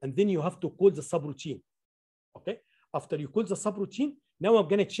 And then you have to call the subroutine. Okay. After you call the subroutine, now I'm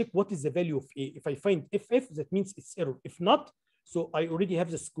going to check what is the value of A. If I find FF, that means it's error. If not, so I already have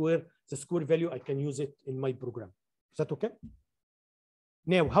the square value. I can use it in my program. Is that okay?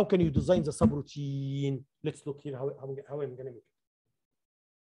 Now, how can you design the subroutine? Let's look here how I'm going to make it.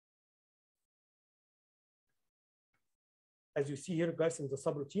 As you see here, guys, in the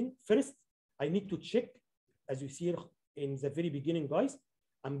subroutine, first, I need to check, as you see here in the very beginning, guys,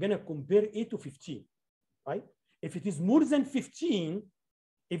 I'm going to compare A to 15, right? If it is more than 15,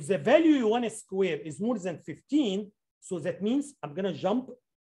 if the value you want to square is more than 15, so that means I'm going to jump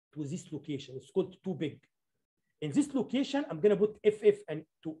to this location. It's called too big. In this location, I'm going to put FF and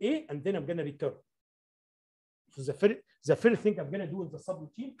to A, and then I'm going to return. So the first thing I'm going to do in the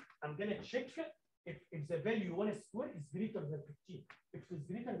subroutine, I'm going to check if the value you want to square is greater than 15. If it's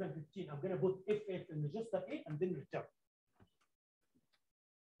greater than 15, I'm going to put FF in register A and then return.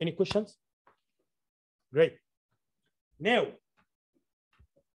 Any questions? Great. Now,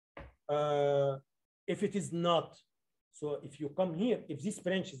 if it is not, so if you come here, if this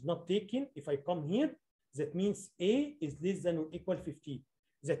branch is not taken, if I come here, that means A is less than or equal 15.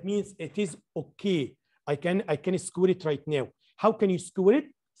 That means it is okay. I can square it right now. How can you square it?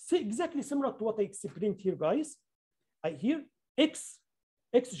 Exactly similar to what I explained here, guys. Here, x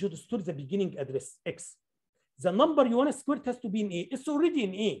should store the beginning address, x. The number you want to square it has to be in A. It's already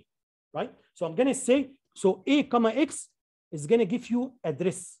in A, right? So I'm going to say, so A comma x is going to give you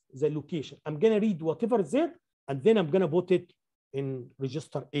address, the location. I'm going to read whatever is there, and then I'm going to put it in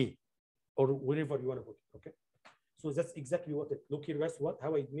register A or wherever you want to put it, okay? So that's exactly what it, look here, guys,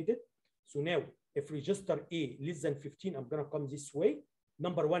 how I made it. So now, if register A less than 15, I'm going to come this way.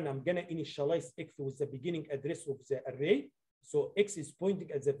 Number one, I'm going to initialize x with the beginning address of the array. So x is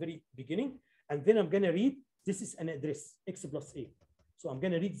pointing at the very beginning. And then I'm going to read, this is an address, x plus A. So I'm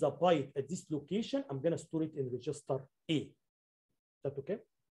going to read the byte at this location. I'm going to store it in register A. Is that okay?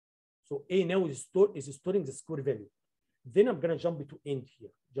 So A now is storing the square value. Then I'm going to jump to end here,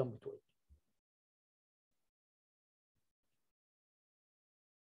 jump to it.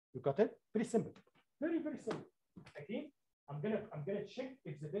 You got it? Very simple. Very, very simple. Again, I'm gonna check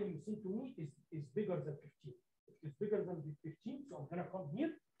if the value you sent to me is bigger than 15. If it's bigger than 15, so I'm gonna come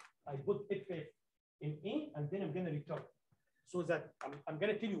here, I put FF in A, and then I'm gonna return. So that I'm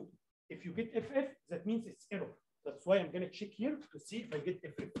gonna tell you, if you get FF, that means it's error. That's why I'm gonna check here to see if I get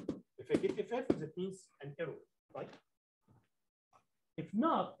FF. If I get FF, that means an error, right? If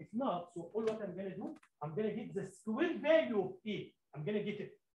not, so all what I'm gonna do, I'm gonna get the square value of A. I'm gonna get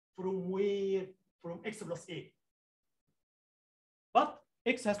it from where? From x plus A. But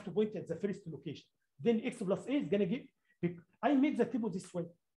x has to point at the first location. Then x plus A is going to give. I made the table this way.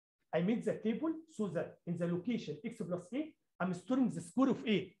 I made the table so that in the location x plus A, I'm storing the square of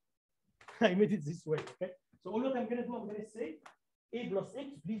A. I made it this way. Okay. So all what I'm going to do, I'm going to say A plus x,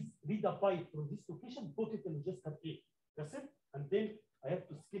 please read a byte from this location, put it in register A. That's it. And then I have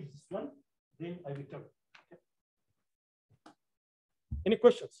to skip this one. Then I return. Okay. Any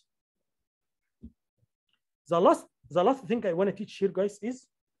questions? The last thing I want to teach here, guys, is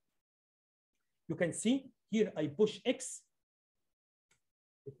you can see here I push X.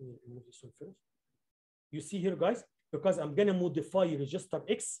 Let me remove this one first. You see here, guys, because I'm gonna modify register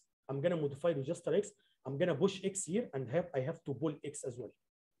X. I'm gonna modify register X. I'm gonna push X here, and I have to pull X as well.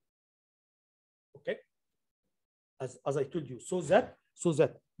 Okay. As I told you, so that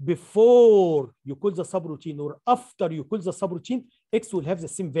before you call the subroutine or after you call the subroutine, X will have the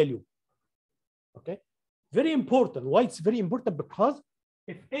same value. Okay. Very important. Why it's very important? Because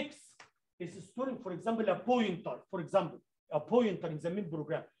if X is storing, for example, a pointer, in the main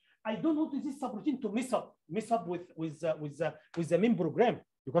program, I don't want this subroutine to mess up with the main program.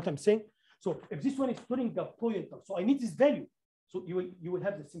 You got what I'm saying? So if this one is storing a pointer, so I need this value. So you will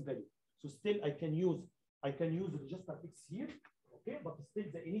have the same value. So still I can use register X here, okay, but still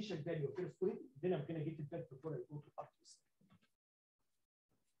the initial value of first storing, then I'm gonna get it back before I go to practice.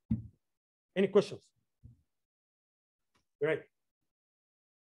 Any questions? Right.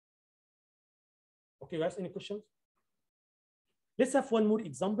 Okay, guys, any questions? Let's have one more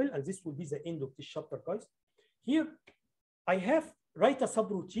example, and this will be the end of this chapter, guys. Here, I have write a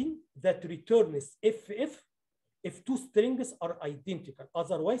subroutine that returns FF if two strings are identical.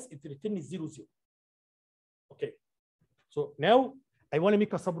 Otherwise, it returns 0, 0. Okay. So now I want to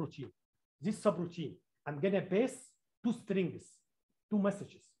make a subroutine. This subroutine, I'm gonna pass two strings, two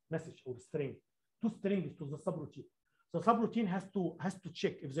message or string, two strings to the subroutine. So subroutine has to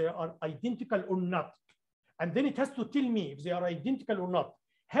check if they are identical or not. And then it has to tell me if they are identical or not.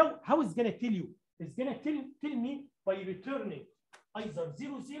 How is going to tell you? It's going to tell me by returning either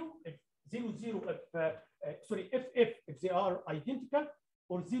 0, 0, if 0, 0, FF if they are identical,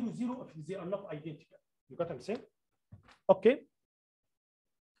 or 0, 0 if they are not identical. You got what I'm saying? Okay.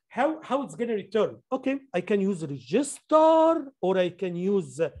 How it's going to return? Okay, I can use register or I can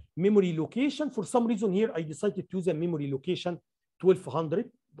use memory location. For some reason here, I decided to use a memory location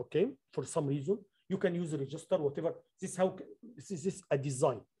 1200. Okay, for some reason you can use a register, whatever. This is a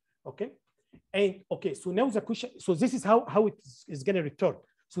design. Okay, and okay. So now the question. So this is how it is going to return.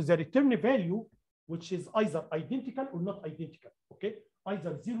 So the return value, which is either identical or not identical. Okay,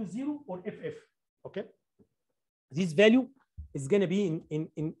 either 0, 0 or FF. Okay, this value is going to be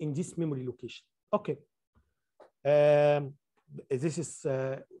in this memory location. Okay. This is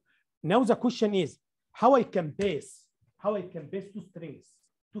now the question is how I can pass two strings,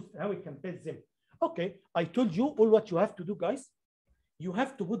 how I can pass them. Okay, I told you all what you have to do, guys. You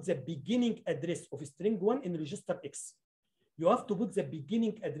have to put the beginning address of string 1 in register X. You have to put the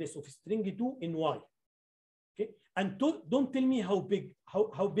beginning address of string 2 in Y. Okay, and don't tell me how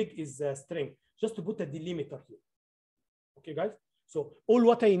big is the string. Just to put a delimiter here. Okay, guys. So all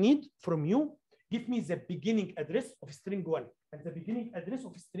what I need from you give me the beginning address of string 1 and the beginning address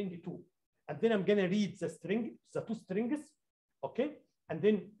of string 2. And then I'm going to read the string, the two strings, okay? And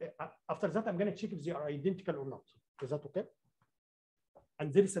then after that, I'm going to check if they are identical or not. Is that okay?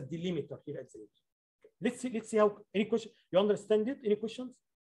 And there is a delimiter here at the end. Let's see how, any question, you understand it? Any questions?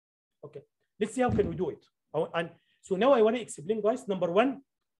 Okay, let's see how can we do it. And so now I want to explain, guys, number one,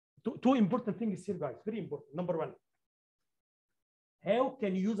 two important things here, guys, very important. Number one, how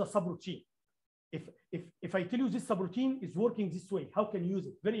can you use a subroutine? If I tell you this subroutine is working this way, how can you use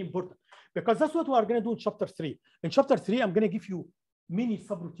it? Very important, because that's what we are going to do in chapter 3. In chapter 3, I'm going to give you many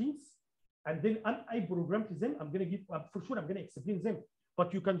subroutines, and then I programmed them. I'm going to give, for sure, I'm going to explain them,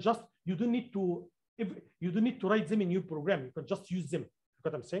 but you can just, you don't need to write them in your program. You can just use them. You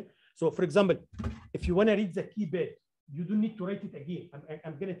know what I'm saying? So for example, if you want to read the keypad, you don't need to write it again.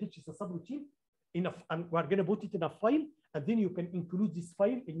 I'm going to teach you the subroutine enough, and we're going to put it in a file, and then you can include this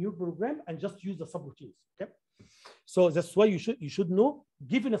file in your program and just use the subroutines. Okay, so that's why you should know,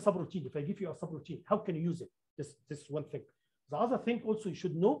 given a subroutine, if I give you a subroutine, how can you use it? This one thing. The other thing also, you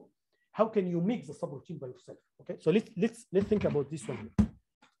should know how can you make the subroutine by yourself. Okay, so let's think about this one.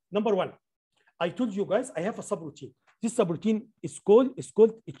 Number one, I told you guys I have a subroutine. This subroutine is called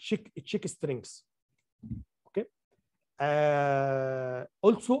a check strings. Okay.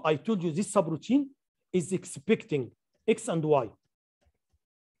 Also, I told you this subroutine is expecting X and Y.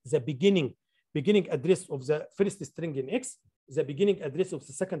 The beginning address of the first string in X, the beginning address of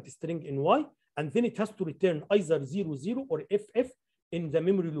the second string in Y, and then it has to return either 00 or FF in the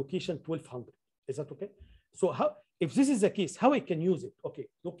memory location 1200. Is that okay? So how, if this is the case, how I can use it? Okay,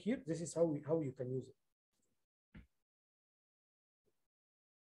 look here. This is how you can use it.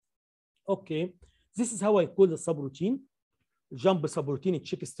 Okay, this is how I call the subroutine. Jump subroutine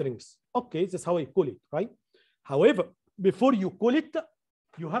check strings. Okay, that's how I call it, right? However, before you call it,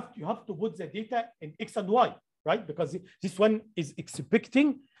 you have to put the data in X and Y, right? Because this one is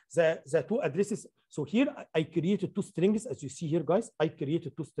expecting the two addresses. So here I created two strings, as you see here, guys. I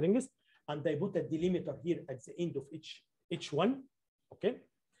created two strings, and I put a delimiter here at the end of each one. Okay,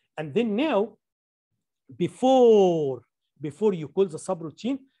 and then now, before you call the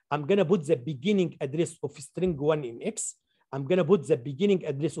subroutine, I'm gonna put the beginning address of string 1 in X. I'm gonna put the beginning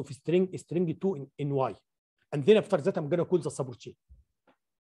address of string 2 in Y. And then after that, I'm gonna call the subroutine.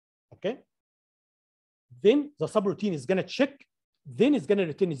 Okay. Then the subroutine is gonna check, then it's gonna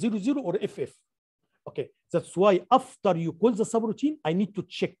return 00 or FF. Okay. That's why after you call the subroutine, I need to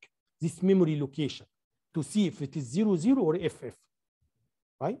check this memory location to see if it is 00 or FF.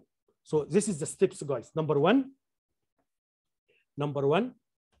 Right? So this is the steps, guys. Number one,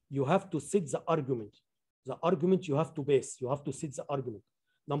 you have to set the argument. The argument you have to base. You have to set the argument.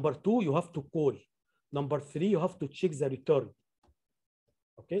 Number two, you have to call. Number three, you have to check the return.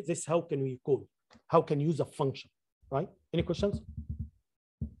 Okay, this how can we call? How can you use a function, right? Any questions?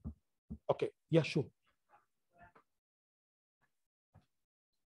 Okay, yeah, sure.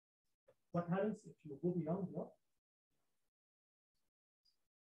 What happens if you go beyond what?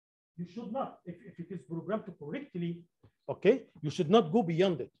 You should not. If it is programmed correctly, okay, you should not go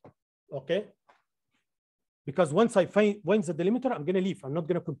beyond it. Okay, because once I find the delimiter, I'm going to leave. I'm not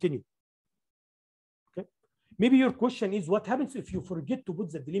going to continue. Okay, maybe your question is, what happens if you forget to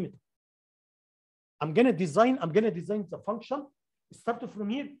put the delimiter? I'm going to design the function. Start from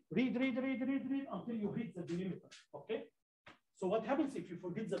here, read until you hit the delimiter. Okay, so what happens if you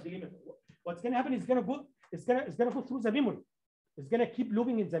forget the delimiter? What's going to happen is going to go through the memory. It's going to keep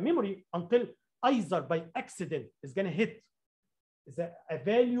looping in the memory until either by accident it's going to hit a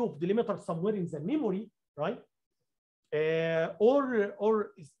value of delimiter somewhere in the memory, right?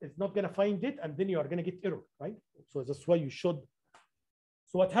 Or it's not going to find it, and then you are going to get error, right? So that's why you should.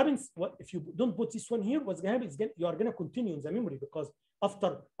 So what happens? What if you don't put this one here? What's going to happen is you are going to continue in the memory, because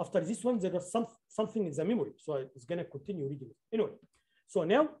after this one there is something in the memory, so it's going to continue reading it. Anyway, so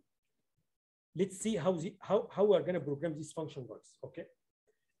now let's see how we are going to program this function works. Okay,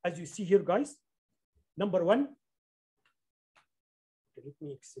 as you see here, guys. Number one. Okay, let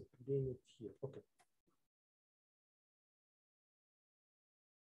me explain it here. Okay.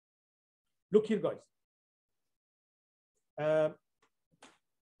 Look here, guys.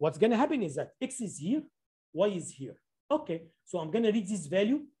 What's going to happen is that X is here, Y is here. Okay, so I'm going to read this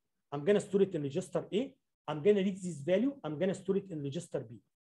value. I'm going to store it in register A. I'm going to read this value. I'm going to store it in register B.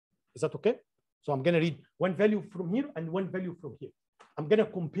 Is that okay? So I'm going to read one value from here and one value from here. I'm going to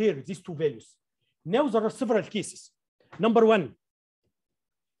compare these two values. Now there are several cases. Number one,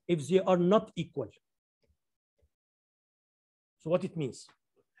 if they are not equal. So what it means?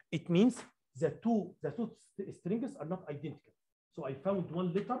 It means the two strings are not identical. So I found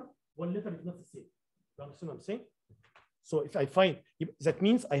one letter one letter is not the same. You understand what I'm saying? So if I find, that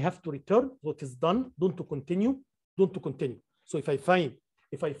means I have to return what is done, don't to continue, don't to continue. So if I find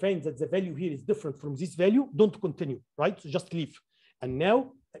that the value here is different from this value, don't continue, right? So just leave. And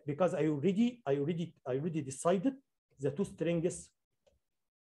now, because I already decided the two strings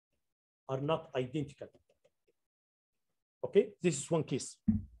are not identical. Okay, this is one case.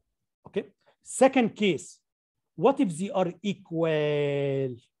 Okay, second case, what if they are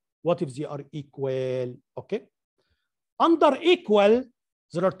equal? What if they are equal? Okay, under equal,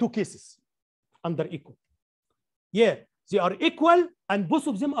 there are two cases. Under equal, yeah, they are equal and both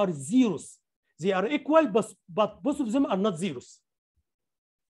of them are zeros. They are equal, but both of them are not zeros.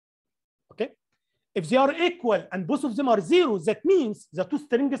 Okay, if they are equal and both of them are zeros, that means the two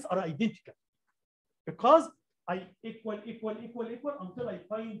strings are identical, because I equal until I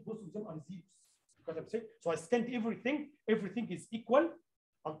find both of them are zeros. Because I'm saying, so I scanned everything is equal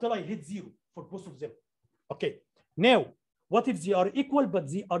until I hit zero for both of them. Okay, now what if they are equal but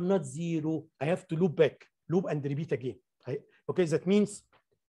they are not zero? I have to loop back, loop and repeat again. Okay, that means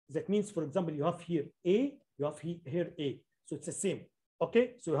for example, you have here A, you have here A, so it's the same.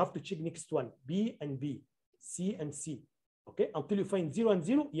 Okay, so you have to check next one, B and B, C and C. Okay, until you find 0 and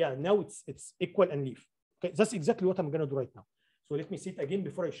 0. Yeah, now it's equal and leave. Okay, that's exactly what I'm gonna do right now. So let me see it again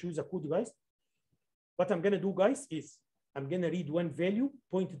before I show you the code, guys. What I'm gonna do, guys, is I'm gonna read one value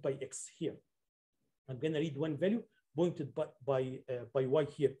pointed by X here. I'm gonna read one value pointed by Y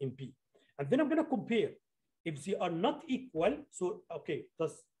here in P, and then I'm gonna compare. If they are not equal, so okay,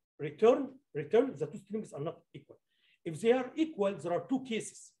 thus return the two strings are not equal. If they are equal, there are two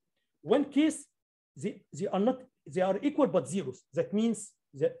cases. One case, they are equal but zeros. That means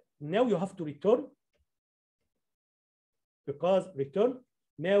that now you have to return, because return,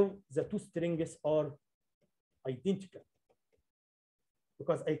 now the two strings are identical.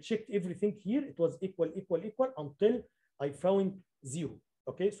 Because I checked everything here, it was equal until I found 0.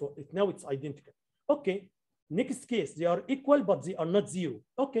 Okay, so now it's identical. Okay, next case, they are equal but they are not 0.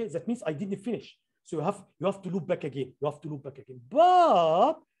 Okay, that means I didn't finish. So you have to loop back again.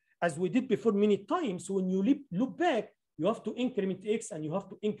 But as we did before many times, when you loop back, you have to increment X and you have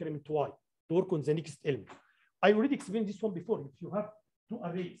to increment Y to work on the next element. I already explained this one before. If you have two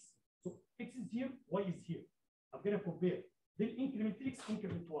arrays, so X is here, Y is here. I'm gonna compare. Then increment X,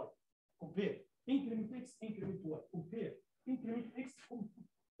 increment Y. Compare. Increment X, increment Y. Compare. Increment X,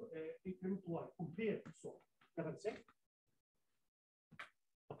 increment Y. Compare. So that I'm saying.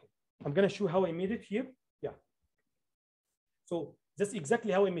 Okay. I'm gonna show how I made it here. Yeah. So that's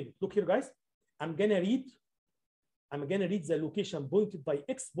exactly how I made it. Look here, guys. I'm gonna read the location pointed by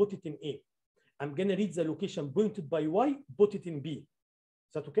X, put it in A. I'm gonna read the location pointed by Y, put it in B.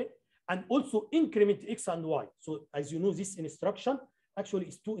 Is that okay? And also increment X and Y. So as you know, this instruction actually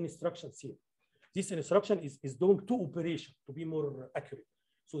is two instructions here. This instruction is doing two operations to be more accurate.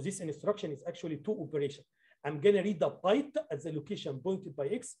 So this instruction is actually two operations. I'm gonna read the byte at the location pointed by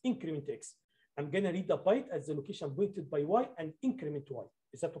X, increment X. I'm gonna read the byte at the location pointed by Y and increment Y.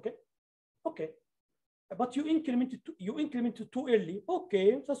 Is that okay? Okay. But you incremented too early.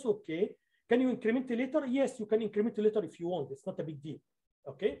 Okay, that's okay. Can you increment later? Yes, you can increment later if you want. It's not a big deal.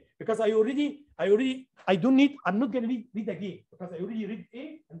 Okay, because I'm not gonna read again, because I already read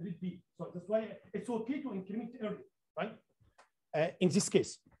A and read B. So that's why it's okay to increment early, right? In this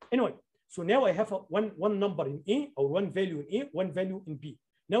case. Anyway, so now I have one number in A, or one value in A, one value in B.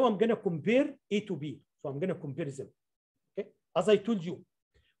 Now I'm gonna compare A to B. So I'm gonna compare them. Okay, as I told you,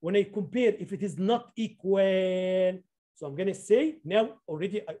 when I compare, if it is not equal, so I'm gonna say now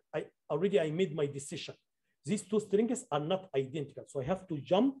I made my decision. These two strings are not identical, so I have to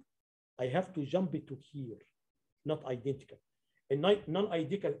jump it to here, not identical. And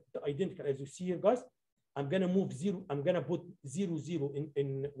non-identical, as you see here, guys, I'm gonna move 0. I'm gonna put 0 0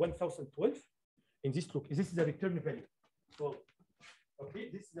 in 1012. In this look, this is the return value. So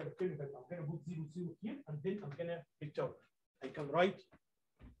okay, this is the return value. I'm gonna put 0 0 here, and then I'm gonna return. I can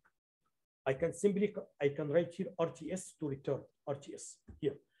write here RTS to return RTS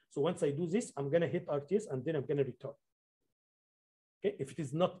here. So once I do this, I'm gonna hit RTS and then I'm gonna return. Okay, if it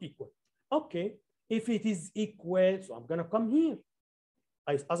is not equal. Okay, if it is equal, so I'm gonna come here.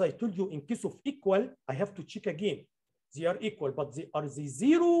 As I told you, in case of equal, I have to check again. They are equal, but are they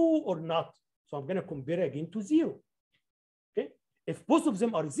 0 or not? So I'm gonna compare again to 0. Okay, if both of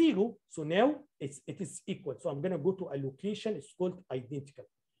them are 0, so now it is equal. So I'm gonna go to a location, it's called identical.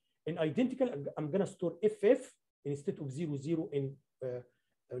 In identical, I'm gonna store FF instead of 0 0 in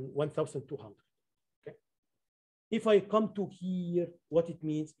 1200. Okay. If I come to here, what it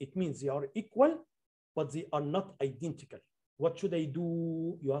means? It means they are equal, but they are not identical. what should I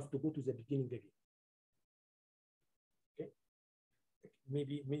do? You have to go to the beginning again. Okay.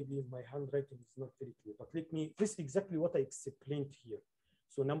 Maybe my handwriting is not very clear, but this is exactly what I explained here.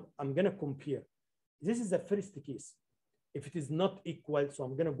 So now I'm gonna compare. This is the first case. If it is not equal, so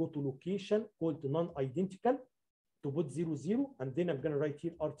I'm gonna go to location called non-identical to put 0, 0, and then I'm gonna write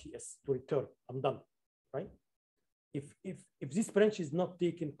here RTS to return. I'm done, right? If this branch is not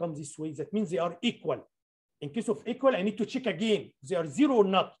taken, come this way, that means they are equal. In case of equal, I need to check again if they are 0 or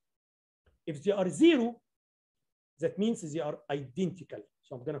not. If they are 0, that means they are identical.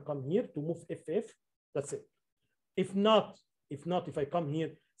 So I'm gonna come here to move FF. That's it. If not, if I come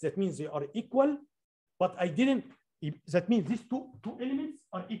here, that means they are equal, but I didn't. That means these two elements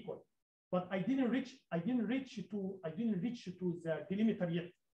are equal, but I didn't reach to the delimiter yet.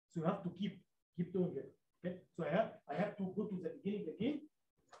 So you have to keep doing it. Okay. So I have to go to the beginning again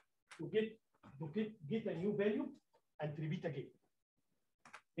to get a new value and repeat again.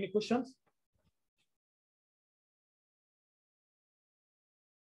 Any questions?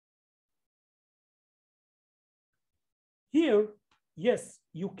 Here, yes,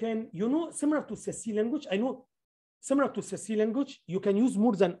 you can, similar to C language, I know similar to C language, you can use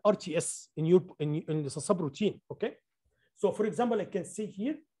more than RTS in the subroutine, okay? So for example, I can say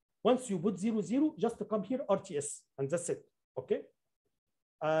here, once you put 0, 0, just to come here, RTS, and that's it, okay?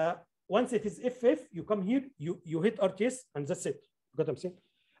 Once it is FF, you come here, you hit RTS, and that's it. You got what I'm saying?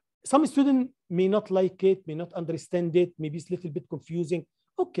 Some students may not like it, may not understand it, maybe it's a little bit confusing.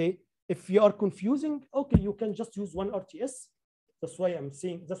 Okay, if you are confusing, okay, you can just use one RTS. That's why I'm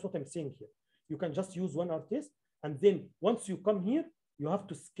saying, that's what I'm saying here. You can just use one RTS, and then once you come here, you have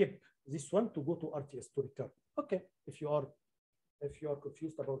to skip this one to go to RTS to return. Okay, if you are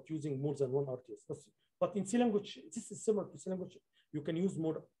confused about using more than one RTS. But in C language, this is similar to C language. You can use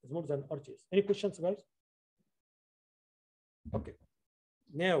more than RTS. Any questions, guys? Okay.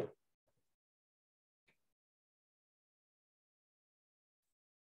 Now,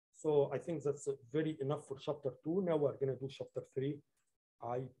 so I think that's very enough for chapter 2. Now we're going to do chapter 3.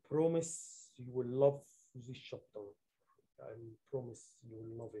 I promise you will love this chapter. I promise you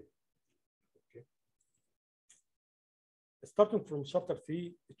will love it. Okay. Starting from chapter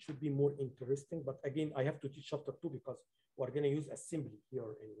 3, it should be more interesting. But again, I have to teach chapter 2 because we're going to use assembly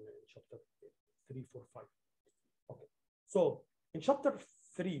here in chapter 3, 4, 5. Okay. So in chapter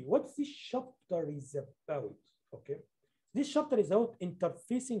 3, what this chapter is about? Okay. This chapter is about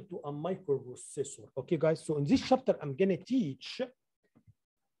interfacing to a microprocessor. Okay, guys. So in this chapter, I'm going to teach.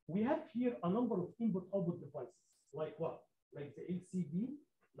 We have here a number of input-output devices. Like what? Like the LCD,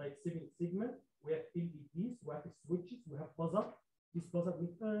 like 7 segment. We have LEDs, we have switches, we have buzzer. This buzzer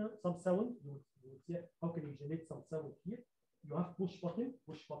with some sound. You will see how can you generate some sound here. You have push button.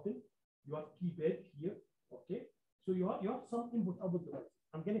 You have keypad here. Okay. So you have some input-output devices.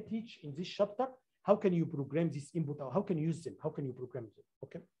 I'm going to teach in this chapter how can you program this input, or how can you use them, how can you program them.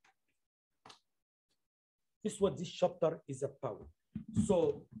 Okay. This is what this chapter is about.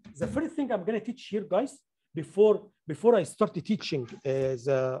 So the first thing I'm going to teach here, guys, before I start teaching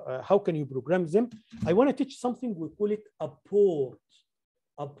how can you program them, I want to teach something. We call it a port.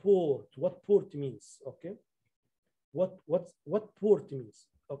 A port. What port means? Okay. What port means?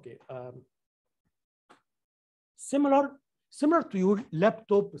 Okay. Similar to your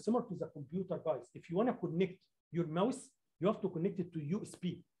laptop, similar to the computer, guys. If you want to connect your mouse, you have to connect it to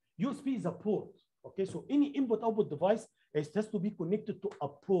USB. USB is a port. Okay. So any input-output device, it has to be connected to a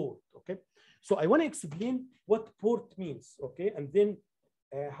port. Okay. So I want to explain what port means. Okay. And then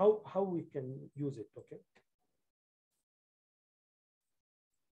how we can use it. Okay.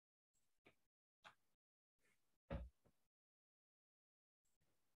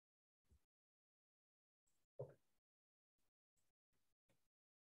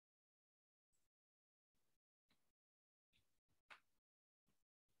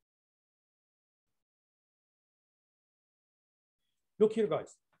 Look here,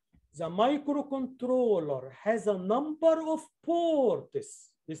 guys. The microcontroller has a number of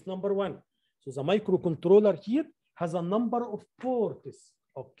ports. This number 1. So the microcontroller here has a number of ports.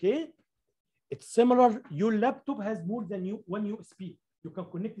 Okay. It's similar. Your laptop has more than one USB. You can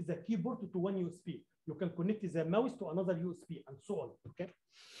connect the keyboard to one USB. You can connect the mouse to another USB, and so on. Okay.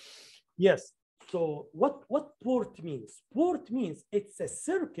 Yes. So what port means? Port means it's a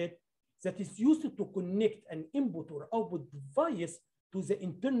circuit that is used to connect an input or output device to the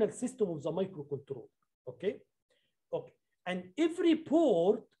internal system of the microcontroller. Okay. Okay. And every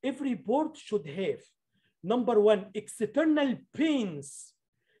port should have, number 1, external pins.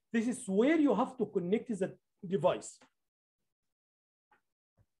 This is where you have to connect the device.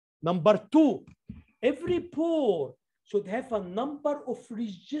 Number 2, every port should have a number of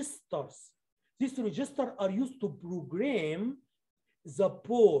registers. These registers are used to program the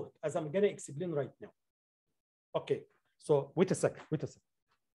port, as I'm going to explain right now. Okay, so wait a second.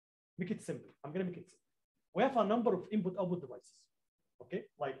 Make it simple. I'm going to make it simple. We have a number of input-output devices, okay?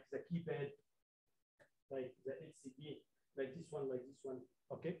 Like the keypad, like the LCD, like this one,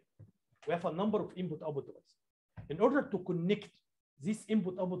 okay? We have a number of input-output devices. In order to connect these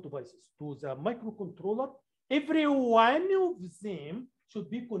input-output devices to the microcontroller, every one of them should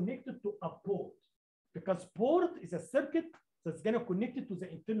be connected to a port, because port is a circuit that's going to connect it to the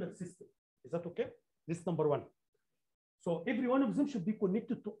internal system. Is that okay? This is number one. So every one of them should be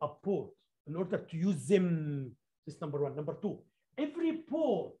connected to a port in order to use them. This is number one. Number two, every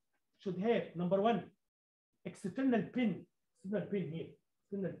port should have, number one, external pin here,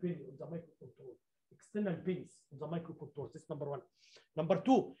 external pin on the microcontroller, external pins on the microcontroller. This is number one. Number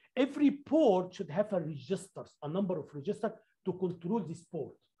two, every port should have a registers, a number of registers to control this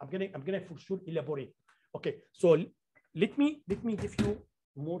port. I'm gonna for sure elaborate. Okay, so let me give you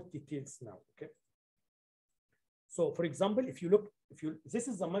more details now. Okay. So for example, if you look, this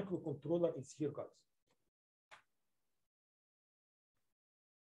is the microcontroller is here, guys.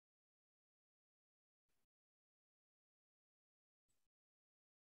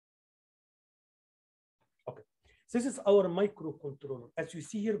 Okay, this is our microcontroller. As you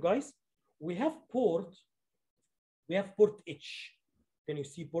see here, guys, we have port H. Can you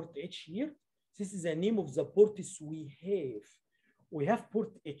see port H here? This is the name of the ports we have. We have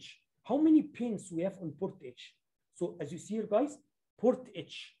port H. How many pins we have on port H? So as you see here, guys, port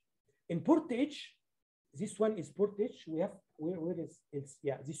H. In port H, this one is port H. We have, where is it?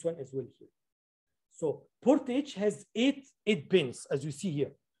 Yeah, this one as well here. So port H has eight pins, as you see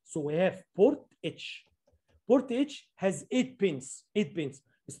here. So we have port H. Port H has eight pins,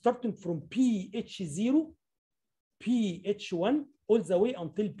 starting from PH0, PH1, all the way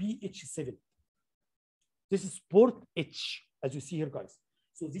until PH7. This is port H, as you see here, guys.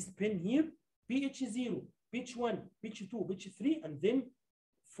 So this pin here, PH0, PH1, PH2, PH3, and then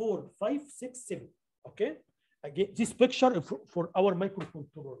 4, 5, 6, 7. Okay. Again, this picture for our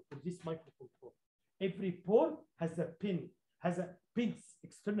microcontroller, for this microcontroller. Every port has a pin,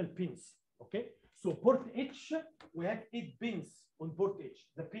 external pins. Okay. So port H, we have 8 pins on port H.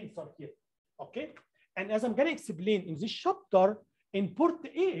 The pins are here. Okay. And as I'm going to explain in this chapter, in port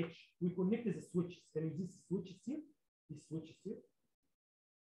H, we connected the switches. Can you see the switches here? These switches here.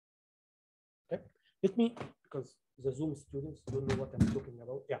 Okay. Let me, because the Zoom students don't know what I'm talking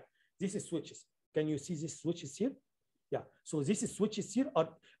about. Yeah, this is switches. Can you see these switches here? Yeah, so these switches here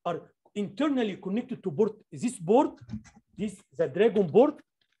are internally connected to board. This board, the Dragon board,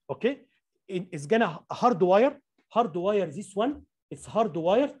 okay, it's gonna hardwire this one. It's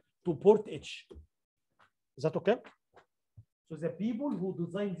hardwired to port H. Is that okay? So the people who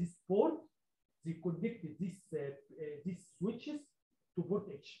designed this board, they connected these switches to port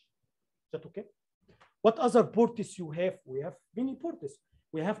H. Is that okay? What other ports you have? We have many ports.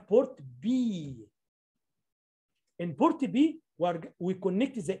 We have port B. In port B, we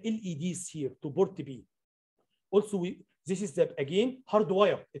connect the LEDs here to port B. Also, this is again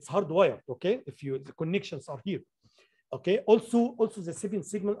hardwired. It's hardwired. Okay, the connections are here. Okay. Also the 7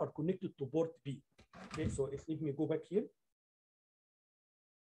 signals are connected to port B. Okay. So let me go back here.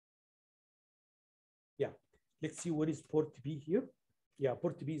 Yeah. Let's see what is port B here. Yeah,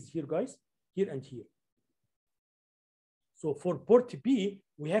 port B is here, guys. Here and here. So for port B,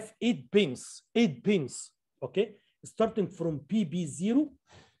 we have 8 pins. Okay. Starting from PB0,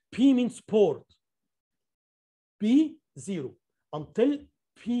 P means port, B0 until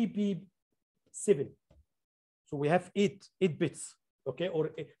PB7. So we have 8 bits, okay,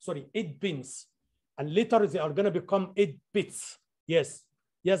 or sorry, 8 pins, and later they are gonna become 8 bits. Yes,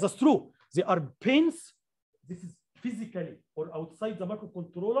 that's true. They are pins. This is physically or outside the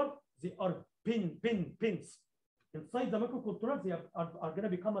microcontroller. They are pins. Inside the microcontroller, they are gonna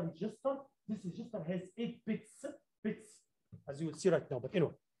become a register. This register has 8 bits, as you will see right now. But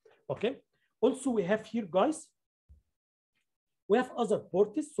anyway, okay. Also, we have here, guys, we have other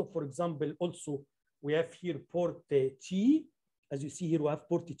ports. So for example, also we have here port T. As you see here, we have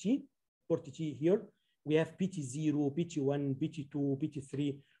port T here. We have PT0, PT1, PT2,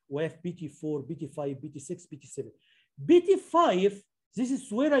 PT3. We have PT4, PT5, PT6, PT7. PT5, this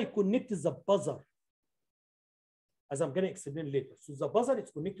is where I connect the buzzer, as I'm going to explain later. So the buzzer is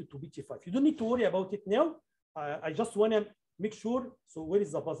connected to PT5. You don't need to worry about it now. I just want to make sure. So where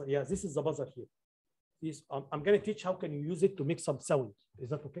is the buzzer? Yeah, this is the buzzer here. I'm going to teach how can you use it to make some sound. Is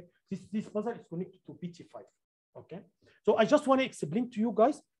that okay? This buzzer is connected to PT5. Okay. So I just want to explain to you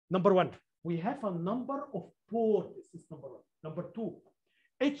guys. Number one, we have a number of ports. This is number one. Number two,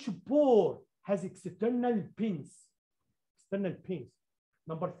 each port has external pins. External pins.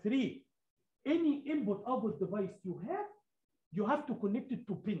 Number three, any input-output device you have to connect it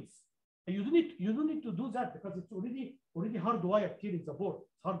to pins. And you don't need to do that because it's already hardwired here in the board.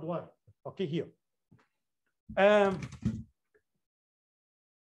 It's hardwired. Okay, here.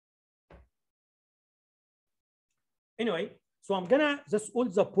 Anyway, so I'm gonna, that's all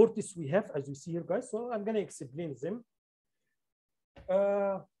the ports we have, as you see here, guys. So I'm gonna explain them.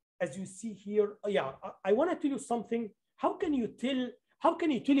 As you see here, yeah, I want to tell you something. How can you tell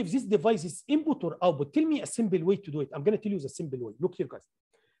if this device is input or output? Tell me a simple way to do it. I'm gonna tell you the simple way. Look here, guys.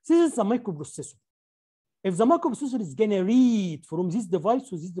 This is a microprocessor. If the microprocessor is gonna read from this device,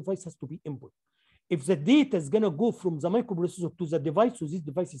 so this device has to be input. If the data is gonna go from the microprocessor to the device, so this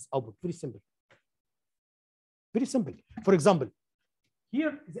device is output. Very simple. Very simple. For example,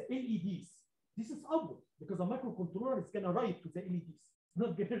 here is the LEDs. This is output because the microcontroller is gonna write to the LEDs,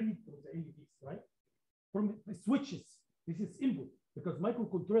 not gonna read from the LEDs, right? From the switches, this is input because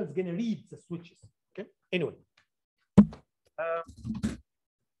microcontroller is gonna read the switches. Okay. Anyway,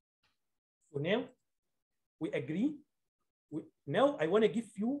 so now we agree. Now I want to give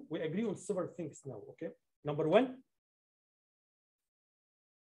you. We agree on several things now. Okay. Number one.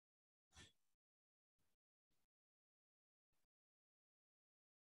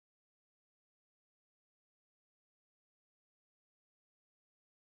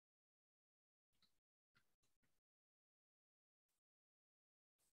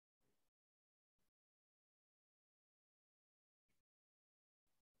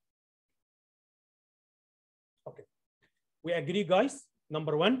 Okay, we agree, guys.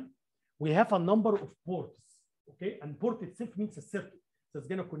 Number one, we have a number of ports. Okay, and port itself means a circuit. So it's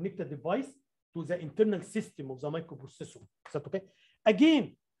going to connect the device to the internal system of the microprocessor. Is that okay?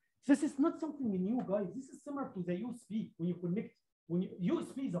 Again, this is not something new, guys. This is similar to the USB. When you connect,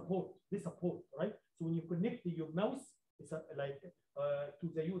 USB is a port. This is a port, right? So when you connect your mouse, it's like to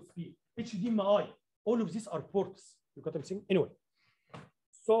the USB. HDMI, all of these are ports. You got what I'm saying? Anyway,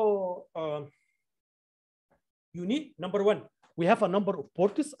 so you need, number one, we have a number of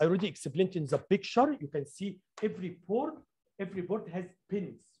ports. I already explained in the picture. You can see every port has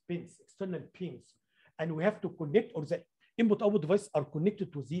pins, external pins. And we have to connect, or the input-output device are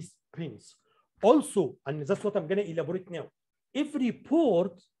connected to these pins. Also, and that's what I'm going to elaborate now. Every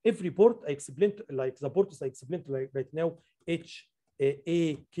port, I explained, like the ports I explained like right now, H,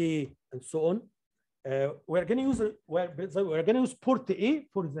 A, K, and so on. We're going to use port A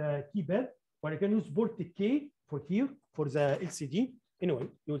for the keypad. We're going to use port K for here for the LCD. Anyway,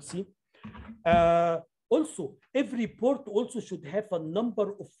 you will see. Also, every port also should have a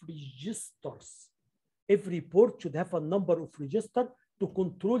number of registers. Every port should have a number of registers to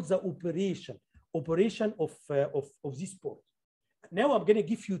control the operation of this port. Now I'm going to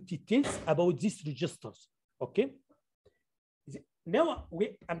give you details about these registers. Okay. Now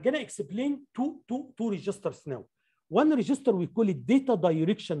I'm going to explain two registers now. One register we call it data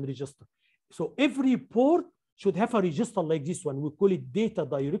direction register. So every port should have a register like this one. We call it data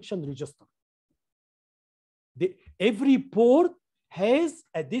direction register. Every port has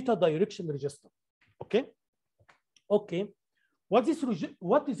a data direction register. Okay. Okay. What is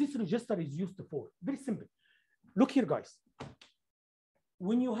this register is used for? Very simple. Look here, guys.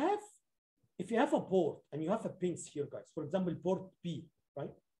 If you have a port and you have a pins here, guys, for example, port P,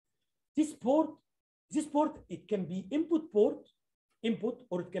 right? This port, it can be input,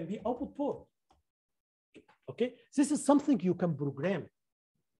 or it can be output port. Okay, this is something you can program.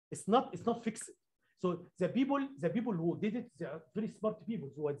 It's not fixed. So the people who did it, they are very smart people.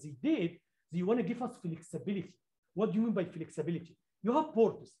 So what they did, they want to give us flexibility. What do you mean by flexibility? You have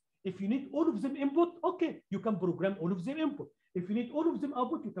ports. If you need all of them input, okay, you can program all of them input. If you need all of them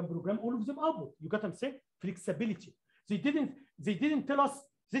output, you can program all of them output. You got what I'm saying? Flexibility. They didn't tell us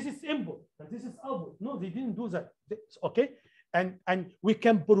this is input and this is output. No, they didn't do that. Okay, and we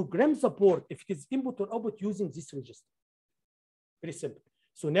can program the port if it is input or output using this register. Very simple.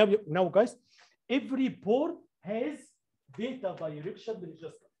 So now guys, every port has data direction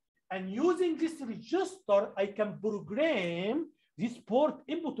register, and using this register, I can program this port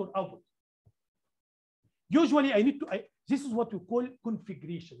input or output. Usually, this is what we call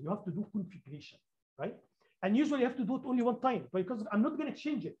configuration. You have to do configuration, right? And usually, you have to do it only one time because I'm not going to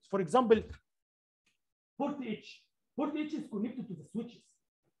change it. For example, port H. Port H is connected to the switches.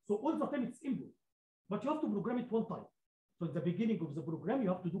 So all the time it's input, but you have to program it one time. So at the beginning of the program, you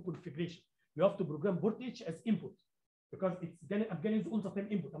have to do configuration. You have to program port H as input because I'm going to use all the time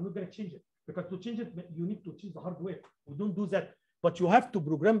input. I'm not going to change it because to change it, you need to change the hardware. We don't do that. but you have to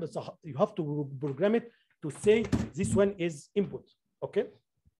program it to say this one is input. Okay.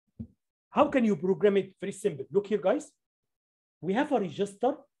 How can you program it? Very simple. Look here, guys. We have a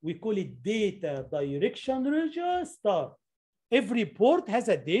register. We call it data direction register. Every port has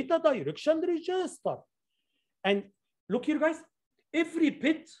a data direction register. And look here, guys. Every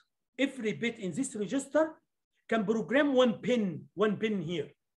bit in this register can program one pin here.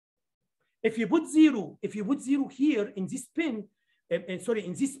 If you put zero here in this pin,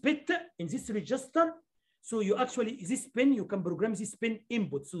 in this bit, in this register, so you actually, this pin, you can program this pin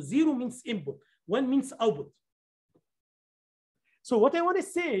input. So 0 means input, 1 means output. So what I want to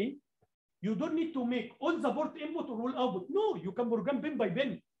say, you don't need to make all the port input or all output. No, you can program pin by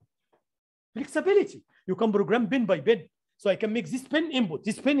pin. Flexibility. You can program pin by pin. So I can make this pin input,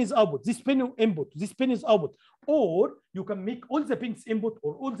 this pin is output, this pin input, this pin is output. Or you can make all the pins input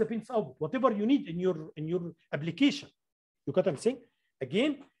or all the pins output, whatever you need in your application. You got what I'm saying?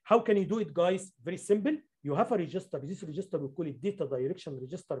 Again, how can you do it, guys? Very simple. You have a register. This register, we call it data direction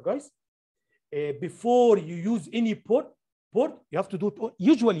register, guys. Before you use any port, you have to do it.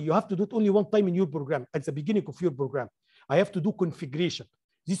 Usually, you have to do it only one time in your program at the beginning of your program. I have to do configuration.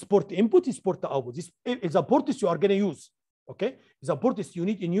 This port input is port output. This is a port you are going to use. Okay, the port you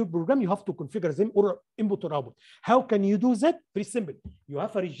need in your program, you have to configure them or input or output. How can you do that? Very simple. You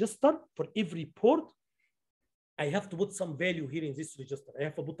have a register for every port. I have to put some value here in this register. I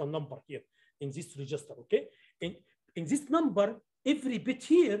have to put a number here in this register. Okay, in this number, every bit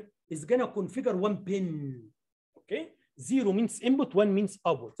here is gonna configure one pin. Okay, 0 means input, 1 means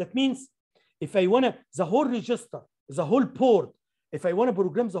output. That means if I wanna the whole register, the whole port. If I want to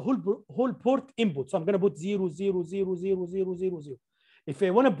program the whole port input, so I'm going to put 0, 0, 0, 0, 0, 0, 0. If I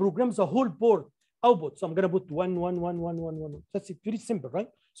want to program the whole port output, so I'm going to put 1, 1, 1, 1, 1, 1. That's it. Very simple, right?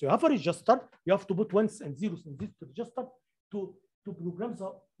 So you have a register. You have to put ones and zeros in this register to program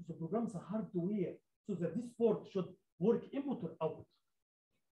the hardware so that this port should work input or output.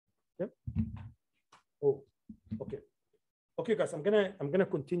 Okay. Oh, okay. Okay, guys. I'm gonna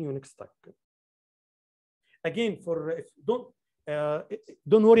continue next time. Okay? Again,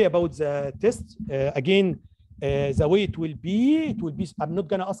 don't worry about the test. Again, the way it will be, I'm not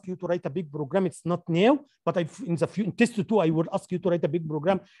going to ask you to write a big program. It's not now, but in test 2, I will ask you to write a big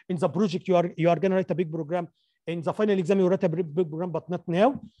program. In the project, you are going to write a big program. In the final exam, you write a big program, but not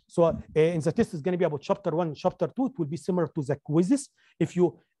now. So in the test, it's going to be about chapter 1, chapter 2. It will be similar to the quizzes. If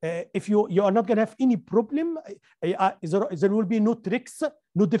you are not going to have any problem, there will be no tricks,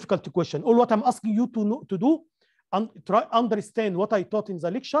 no difficult question. All what I'm asking you to do, try understand what I taught in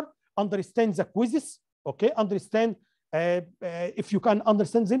the lecture, understand the quizzes, okay? Understand, if you can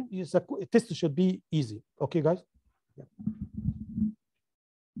understand them, the test should be easy, okay, guys? Yeah.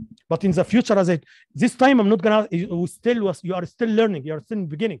 But in the future, this time I'm not gonna, you are still learning, you are still in the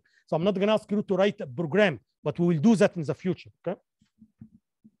beginning. So I'm not gonna ask you to write a program, but we will do that in the future, okay?